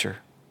future.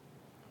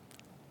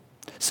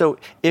 So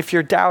if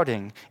you're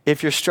doubting,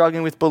 if you're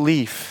struggling with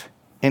belief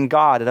in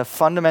God at a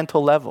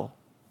fundamental level,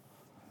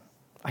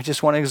 I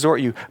just want to exhort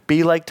you,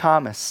 be like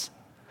Thomas.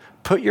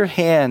 Put your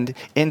hand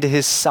into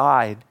his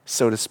side,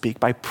 so to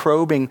speak, by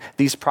probing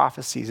these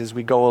prophecies as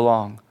we go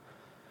along.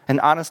 And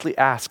honestly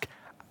ask,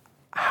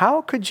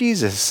 how could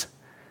Jesus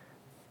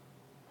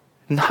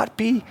not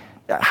be,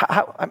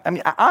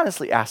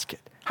 honestly ask it.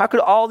 How could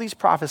all these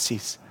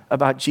prophecies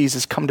about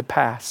Jesus come to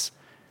pass?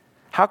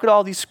 How could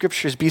all these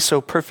scriptures be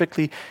so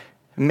perfectly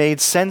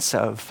made sense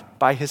of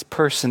by his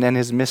person and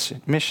his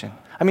mission?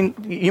 I mean,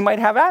 you might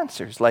have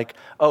answers like,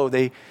 oh,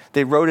 they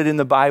wrote it in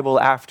the Bible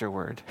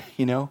afterward,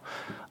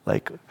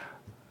 like,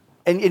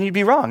 and you'd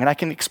be wrong. And I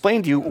can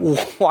explain to you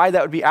why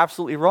that would be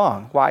absolutely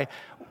wrong. Why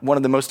one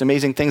of the most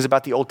amazing things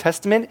about the Old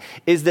Testament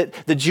is that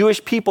the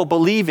Jewish people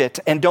believe it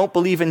and don't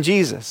believe in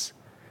Jesus.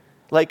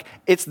 Like,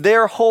 it's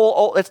their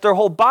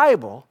whole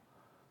Bible.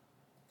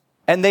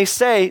 And they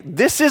say,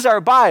 this is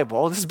our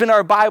Bible. This has been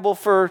our Bible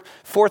for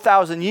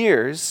 4,000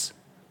 years.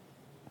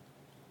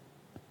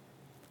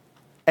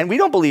 And we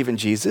don't believe in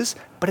Jesus,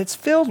 but it's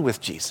filled with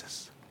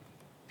Jesus.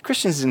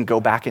 Christians didn't go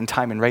back in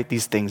time and write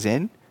these things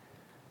in.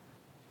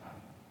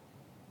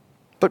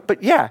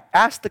 But yeah,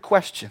 ask the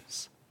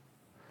questions.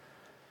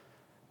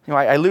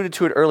 I alluded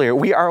to it earlier.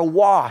 We are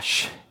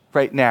awash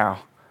right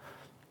now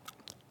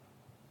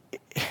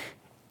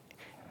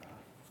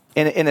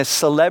in a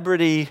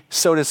celebrity,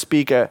 so to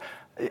speak,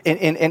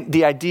 in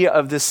the idea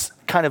of this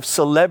kind of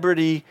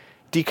celebrity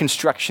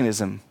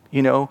deconstructionism.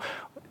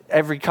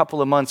 Every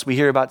couple of months we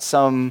hear about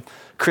some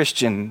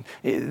Christian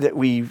that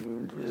we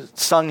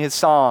sung his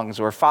songs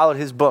or followed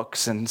his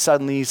books, and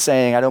suddenly he's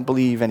saying, I don't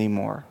believe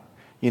anymore.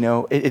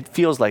 It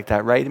feels like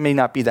that, right? It may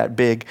not be that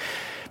big.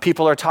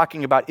 People are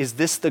talking about, is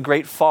this the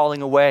great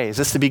falling away? Is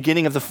this the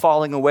beginning of the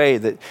falling away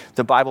that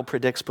the Bible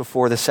predicts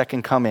before the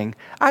second coming?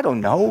 I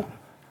don't know.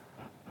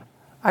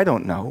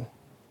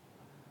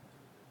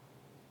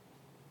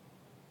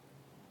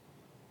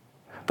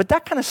 But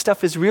that kind of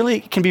stuff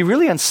can be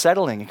really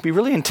unsettling. It can be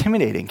really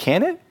intimidating,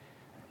 can it?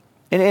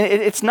 And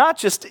it's not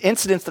just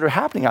incidents that are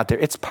happening out there.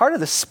 It's part of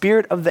the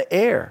spirit of the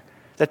air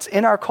that's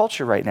in our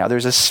culture right now.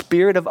 There's a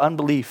spirit of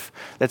unbelief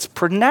that's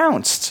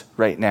pronounced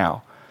right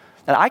now.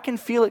 And I can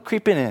feel it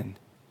creeping in.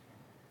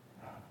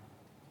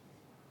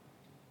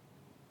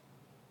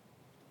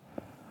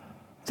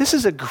 This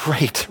is a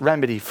great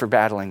remedy for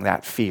battling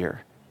that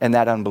fear and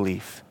that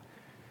unbelief.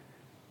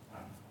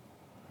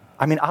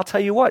 I'll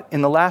tell you what,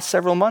 in the last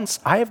several months,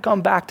 I have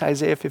gone back to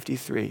Isaiah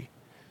 53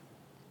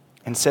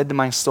 and said to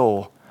my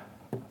soul,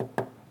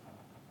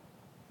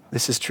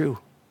 this is true.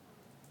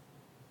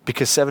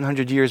 Because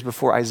 700 years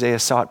before Isaiah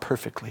saw it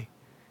perfectly,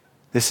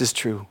 this is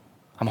true.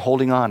 I'm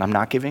holding on. I'm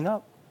not giving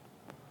up.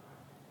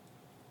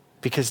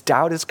 Because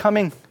doubt is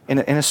coming in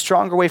a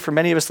stronger way for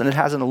many of us than it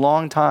has in a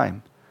long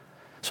time.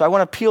 So I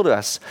want to appeal to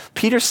us.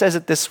 Peter says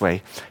it this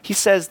way. He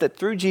says that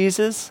through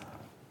Jesus,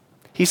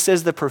 he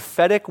says the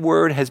prophetic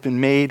word has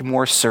been made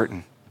more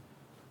certain.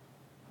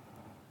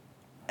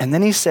 And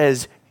then he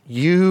says,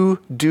 you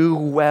do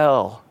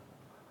well.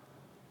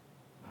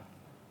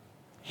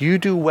 You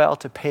do well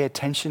to pay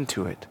attention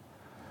to it,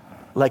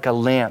 like a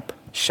lamp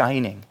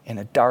shining in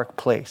a dark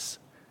place.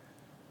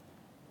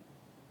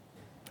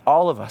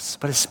 All of us,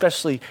 but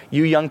especially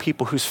you young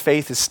people whose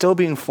faith is still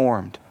being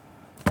formed.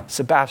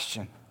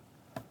 Sebastian,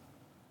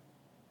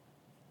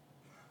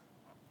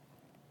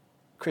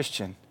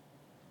 Christian,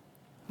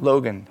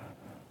 Logan,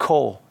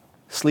 Cole,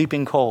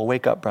 sleeping Cole,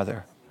 wake up,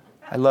 brother.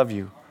 I love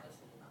you.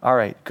 All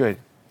right, good.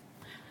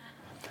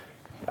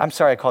 I'm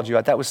sorry I called you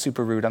out. That was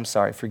super rude. I'm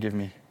sorry. Forgive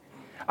me.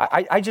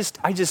 I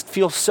just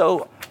feel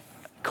so,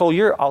 Cole,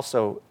 you're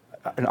also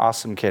an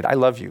awesome kid. I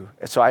love you.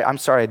 So I'm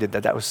sorry I did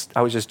that.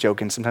 I was just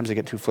joking. Sometimes I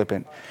get too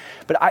flippant.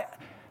 But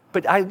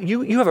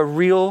you have a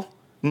real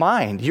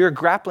mind. You're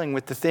grappling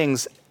with the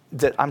things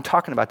that I'm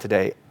talking about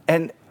today.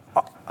 And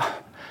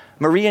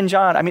Marie and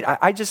John,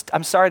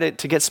 I'm sorry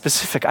to get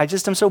specific.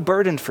 I'm so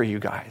burdened for you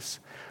guys.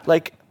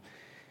 Like,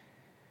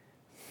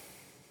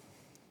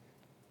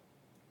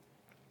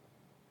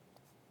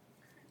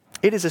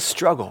 it is a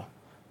struggle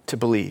to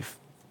believe.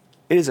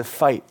 It is a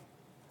fight.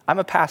 I'm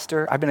a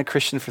pastor. I've been a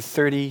Christian for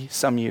 30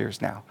 some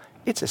years now.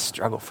 It's a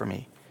struggle for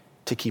me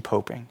to keep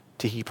hoping,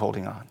 to keep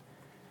holding on.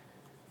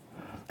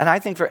 And I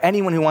think for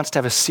anyone who wants to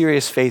have a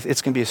serious faith,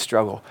 it's going to be a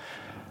struggle.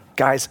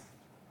 Guys,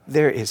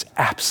 there is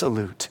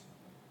absolute,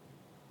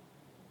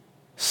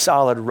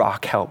 solid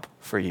rock help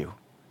for you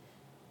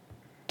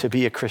to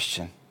be a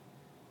Christian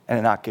and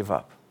to not give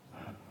up.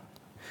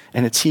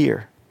 And it's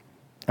here.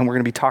 And we're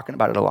going to be talking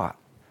about it a lot.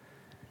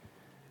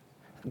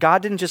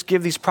 God didn't just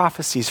give these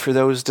prophecies for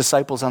those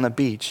disciples on the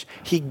beach.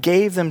 He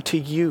gave them to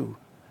you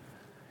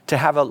to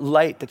have a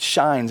light that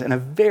shines in a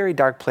very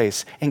dark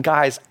place. And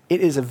guys, it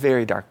is a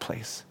very dark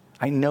place.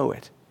 I know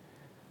it.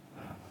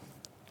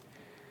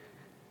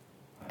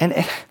 And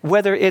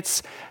whether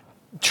it's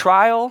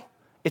trial,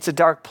 it's a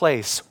dark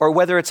place, or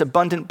whether it's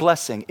abundant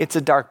blessing, it's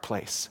a dark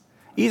place.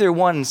 Either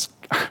one,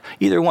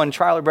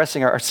 trial or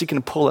blessing, are seeking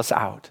to pull us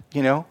out,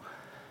 you know?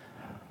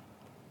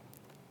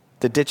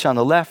 The ditch on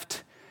the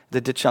left, the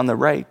ditch on the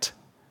right.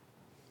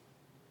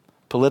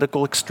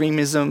 Political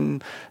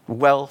extremism,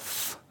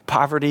 wealth,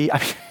 poverty. I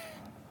mean,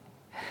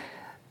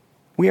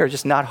 we are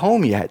just not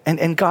home yet.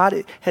 And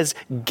God has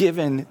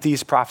given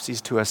these prophecies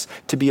to us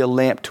to be a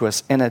lamp to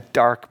us in a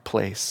dark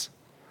place.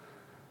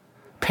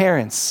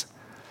 Parents,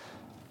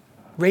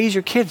 raise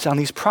your kids on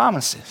these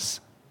promises.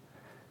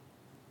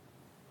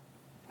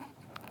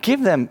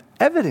 Give them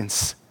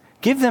evidence.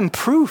 Give them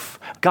proof.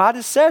 God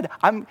has said,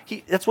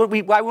 that's why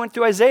we went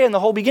through Isaiah in the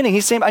whole beginning.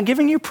 He's saying, I'm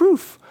giving you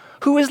proof.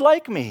 Who is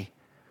like me?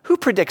 Who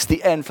predicts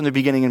the end from the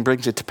beginning and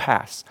brings it to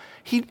pass?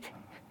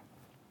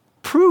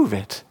 Prove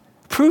it.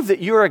 Prove that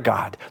you're a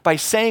God by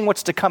saying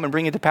what's to come and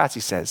bring it to pass,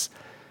 he says.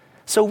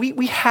 So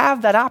we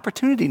have that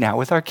opportunity now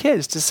with our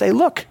kids to say,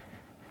 look,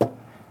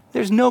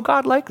 there's no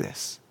God like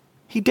this.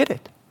 He did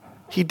it.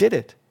 He did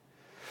it.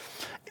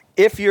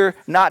 If you're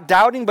not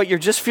doubting, but you're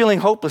just feeling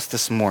hopeless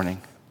this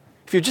morning,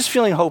 if you're just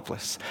feeling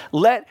hopeless,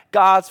 let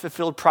God's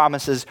fulfilled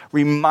promises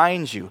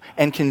remind you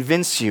and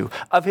convince you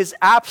of his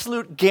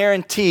absolute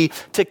guarantee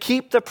to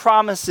keep the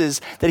promises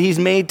that he's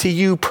made to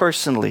you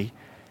personally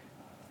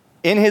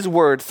in his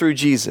word through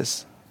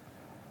Jesus.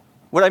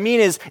 What I mean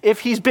is,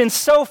 if he's been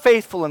so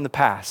faithful in the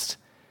past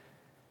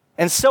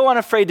and so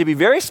unafraid to be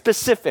very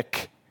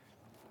specific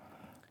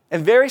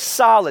and very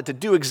solid to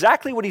do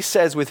exactly what he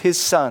says with his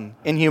son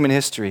in human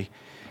history,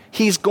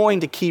 he's going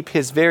to keep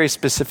his very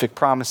specific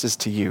promises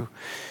to you.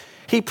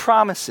 He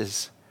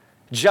promises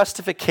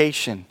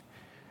justification.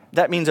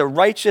 That means a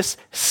righteous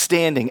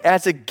standing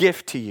as a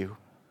gift to you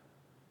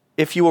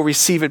if you will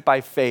receive it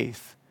by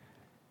faith.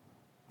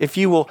 If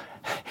you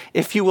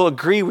will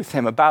agree with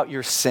him about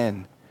your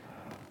sin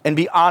and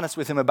be honest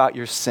with him about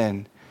your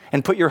sin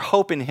and put your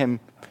hope in him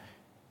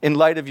in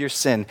light of your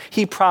sin.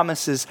 He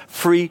promises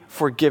free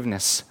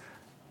forgiveness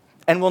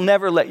and will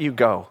never let you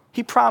go.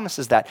 He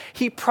promises that.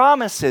 He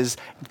promises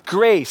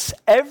grace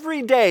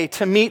every day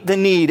to meet the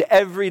need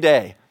every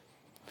day.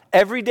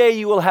 Every day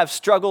you will have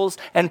struggles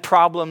and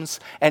problems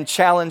and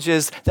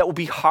challenges that will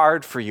be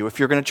hard for you if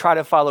you're going to try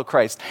to follow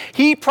Christ.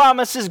 He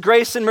promises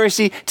grace and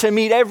mercy to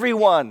meet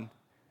everyone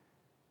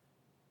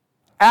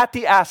at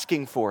the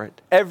asking for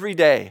it every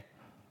day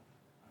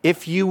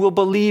if you will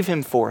believe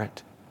him for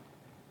it.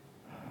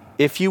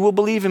 If you will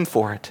believe him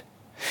for it.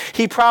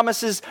 He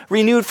promises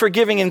renewed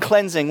forgiving and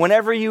cleansing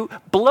whenever you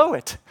blow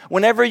it,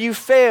 whenever you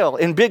fail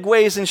in big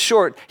ways and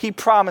short. He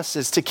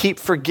promises to keep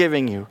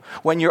forgiving you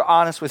when you're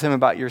honest with him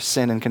about your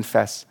sin and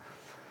confess.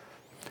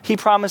 He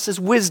promises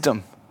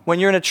wisdom when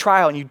you're in a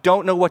trial and you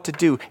don't know what to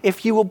do,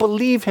 if you will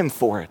believe him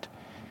for it.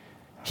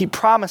 He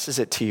promises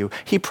it to you.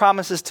 He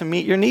promises to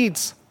meet your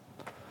needs.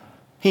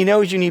 He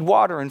knows you need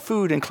water and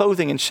food and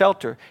clothing and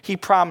shelter. He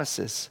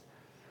promises,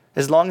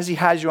 as long as he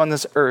has you on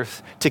this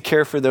earth, to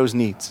care for those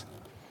needs.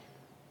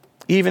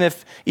 Even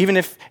if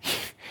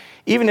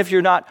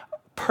you're not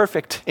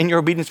perfect in your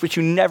obedience, which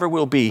you never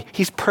will be,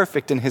 he's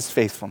perfect in his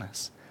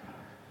faithfulness.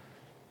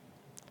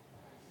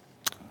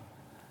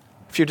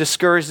 If you're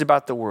discouraged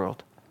about the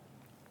world,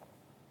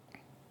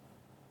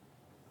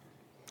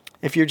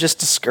 if you're just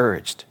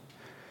discouraged,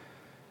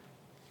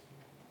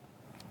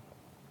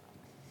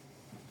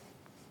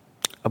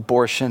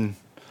 abortion,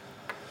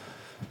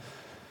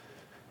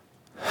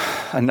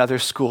 another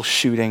school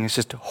shooting is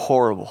just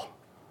horrible.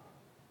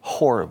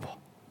 Horrible.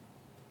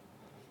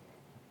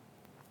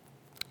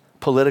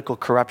 Political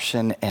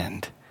corruption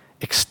and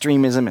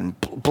extremism and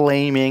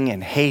blaming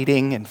and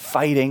hating and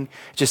fighting.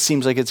 It just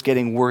seems like it's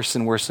getting worse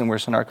and worse and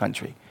worse in our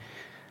country.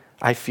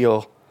 I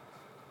feel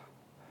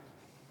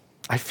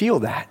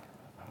that.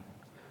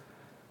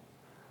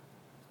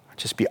 I'll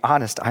just be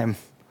honest, I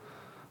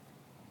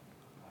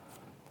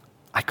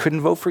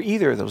couldn't vote for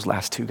either of those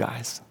last two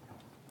guys.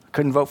 I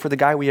couldn't vote for the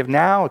guy we have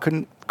now. I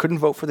couldn't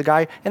vote for the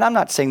guy, and I'm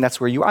not saying that's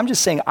where you are. I'm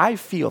just saying I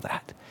feel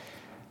that.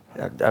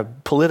 A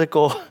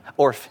political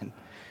orphan.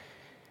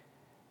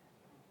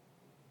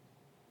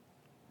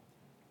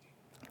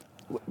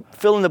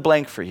 Fill in the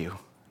blank for you,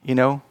 you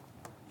know?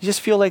 You just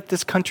feel like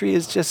this country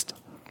is just,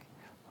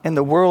 and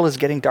the world is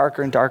getting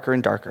darker and darker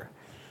and darker.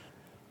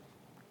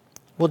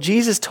 Well,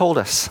 Jesus told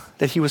us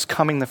that he was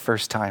coming the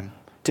first time.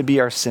 to be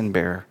our sin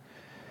bearer.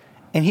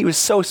 And he was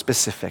so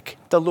specific.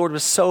 The Lord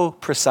was so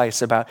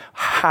precise about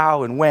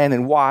how and when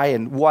and why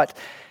and what.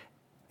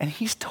 And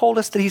he's told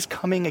us that he's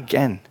coming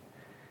again.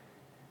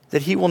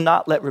 That he will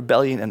not let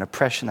rebellion and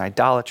oppression,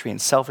 idolatry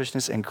and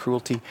selfishness and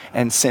cruelty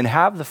and sin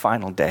have the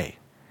final day.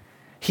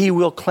 He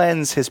will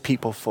cleanse his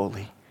people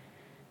fully.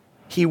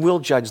 He will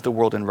judge the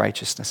world in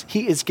righteousness.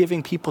 He is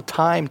giving people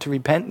time to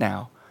repent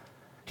now.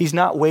 He's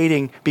not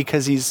waiting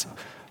because he's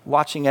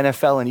watching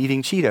NFL and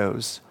eating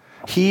Cheetos.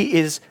 He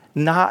is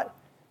not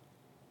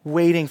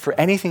waiting for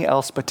anything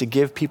else but to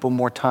give people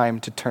more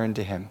time to turn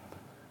to him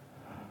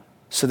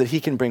so that he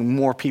can bring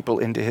more people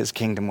into his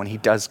kingdom when he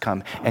does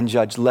come and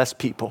judge less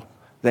people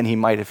than he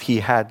might if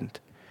he hadn't.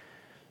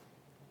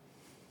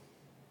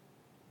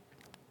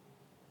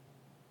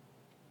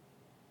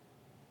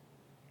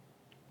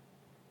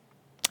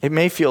 It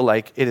may feel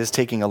like it is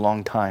taking a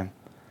long time.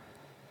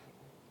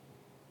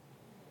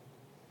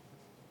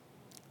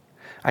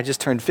 I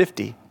just turned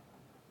 50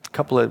 a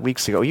couple of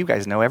weeks ago. You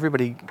guys know,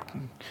 everybody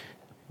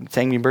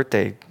sang me a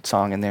birthday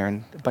song in there,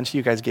 and a bunch of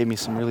you guys gave me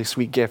some really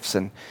sweet gifts,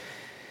 and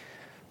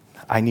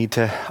I need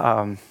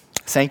to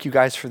thank you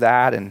guys for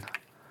that, and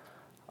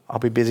I'll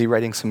be busy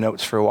writing some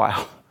notes for a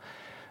while.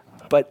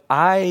 But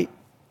I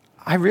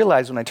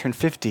realized when I turned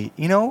 50,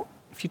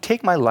 if you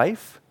take my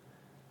life,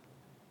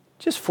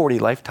 just 40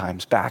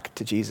 lifetimes back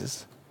to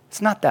Jesus,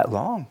 it's not that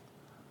long.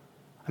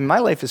 I mean, my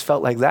life has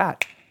felt like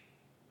that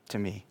to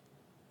me.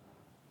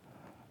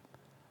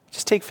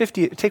 Just take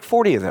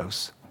 40 of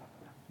those,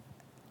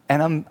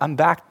 and I'm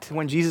back to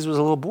when Jesus was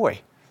a little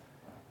boy.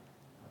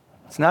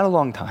 It's not a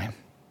long time.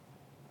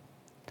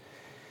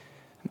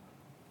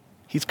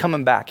 He's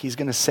coming back. He's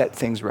going to set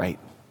things right.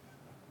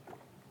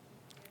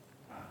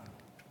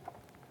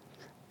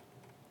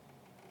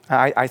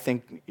 I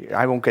think,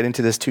 I won't get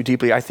into this too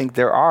deeply, I think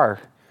there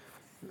are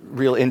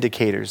real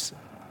indicators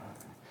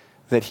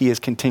that he is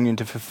continuing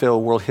to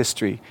fulfill world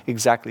history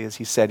exactly as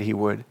he said he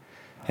would.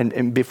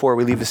 And before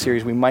we leave the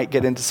series, we might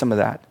get into some of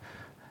that,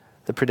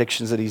 the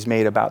predictions that he's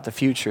made about the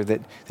future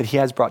that he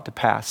has brought to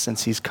pass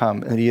since he's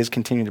come, and that he is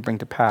continuing to bring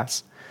to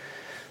pass.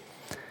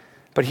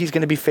 But he's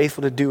going to be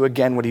faithful to do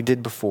again what he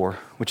did before,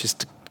 which is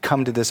to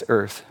come to this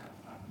earth,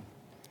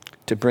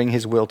 to bring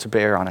his will to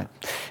bear on it.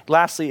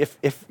 Lastly,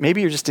 if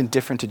maybe you're just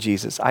indifferent to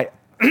Jesus, I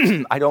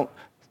don't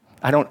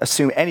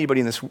assume anybody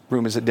in this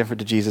room is indifferent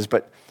to Jesus,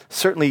 but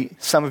certainly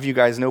some of you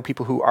guys know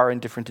people who are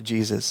indifferent to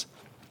Jesus.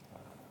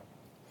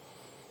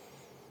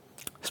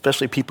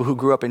 Especially people who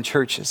grew up in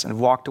churches and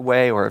walked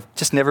away or have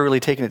just never really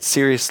taken it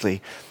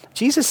seriously.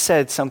 Jesus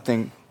said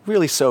something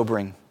really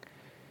sobering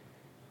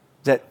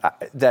that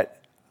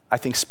I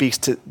think speaks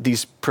to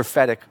these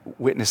prophetic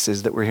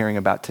witnesses that we're hearing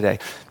about today.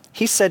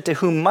 He said, "To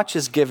whom much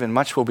is given,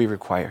 much will be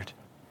required."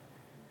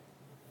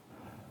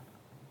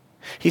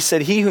 He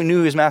said, "He who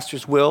knew his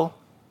master's will,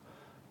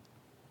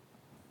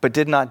 but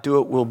did not do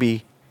it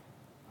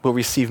will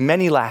receive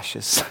many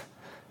lashes.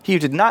 He who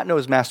did not know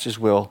his master's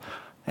will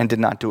and did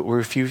not do it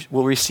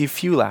will receive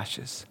few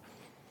lashes."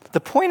 The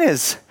point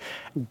is,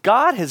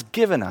 God has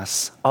given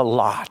us a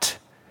lot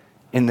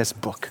in this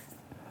book.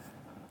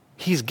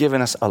 He's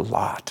given us a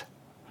lot.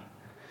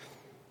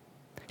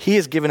 He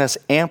has given us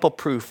ample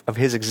proof of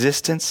his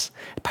existence,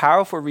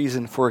 powerful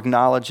reason for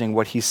acknowledging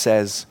what he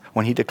says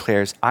when he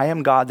declares, "I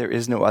am God, there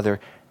is no other,"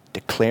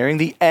 declaring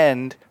the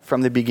end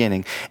from the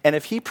beginning. And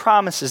if he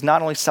promises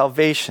not only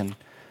salvation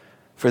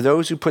for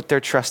those who put their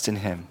trust in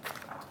him,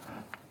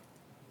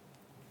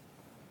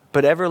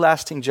 but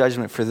everlasting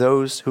judgment for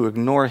those who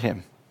ignore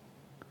him,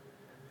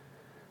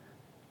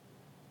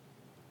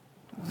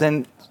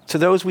 then to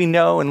those we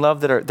know and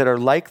love that are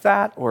like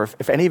that, or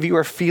if any of you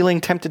are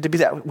feeling tempted to be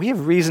that, we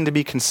have reason to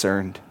be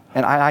concerned.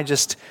 And I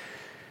just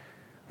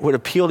would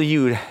appeal to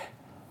you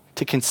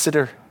to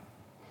consider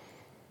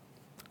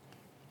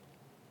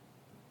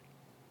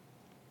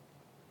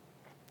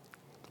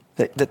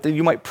that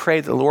you might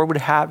pray that the Lord would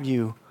have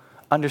you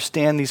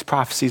understand these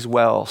prophecies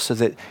well, so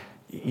that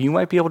you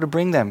might be able to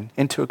bring them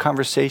into a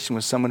conversation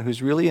with someone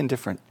who's really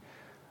indifferent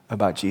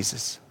about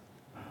Jesus.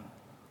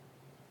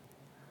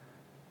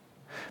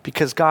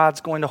 Because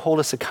God's going to hold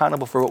us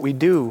accountable for what we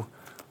do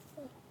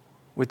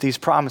with these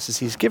promises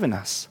he's given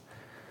us.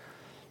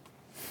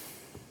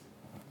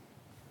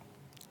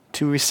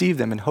 To receive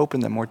them and hope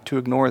in them, or to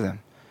ignore them.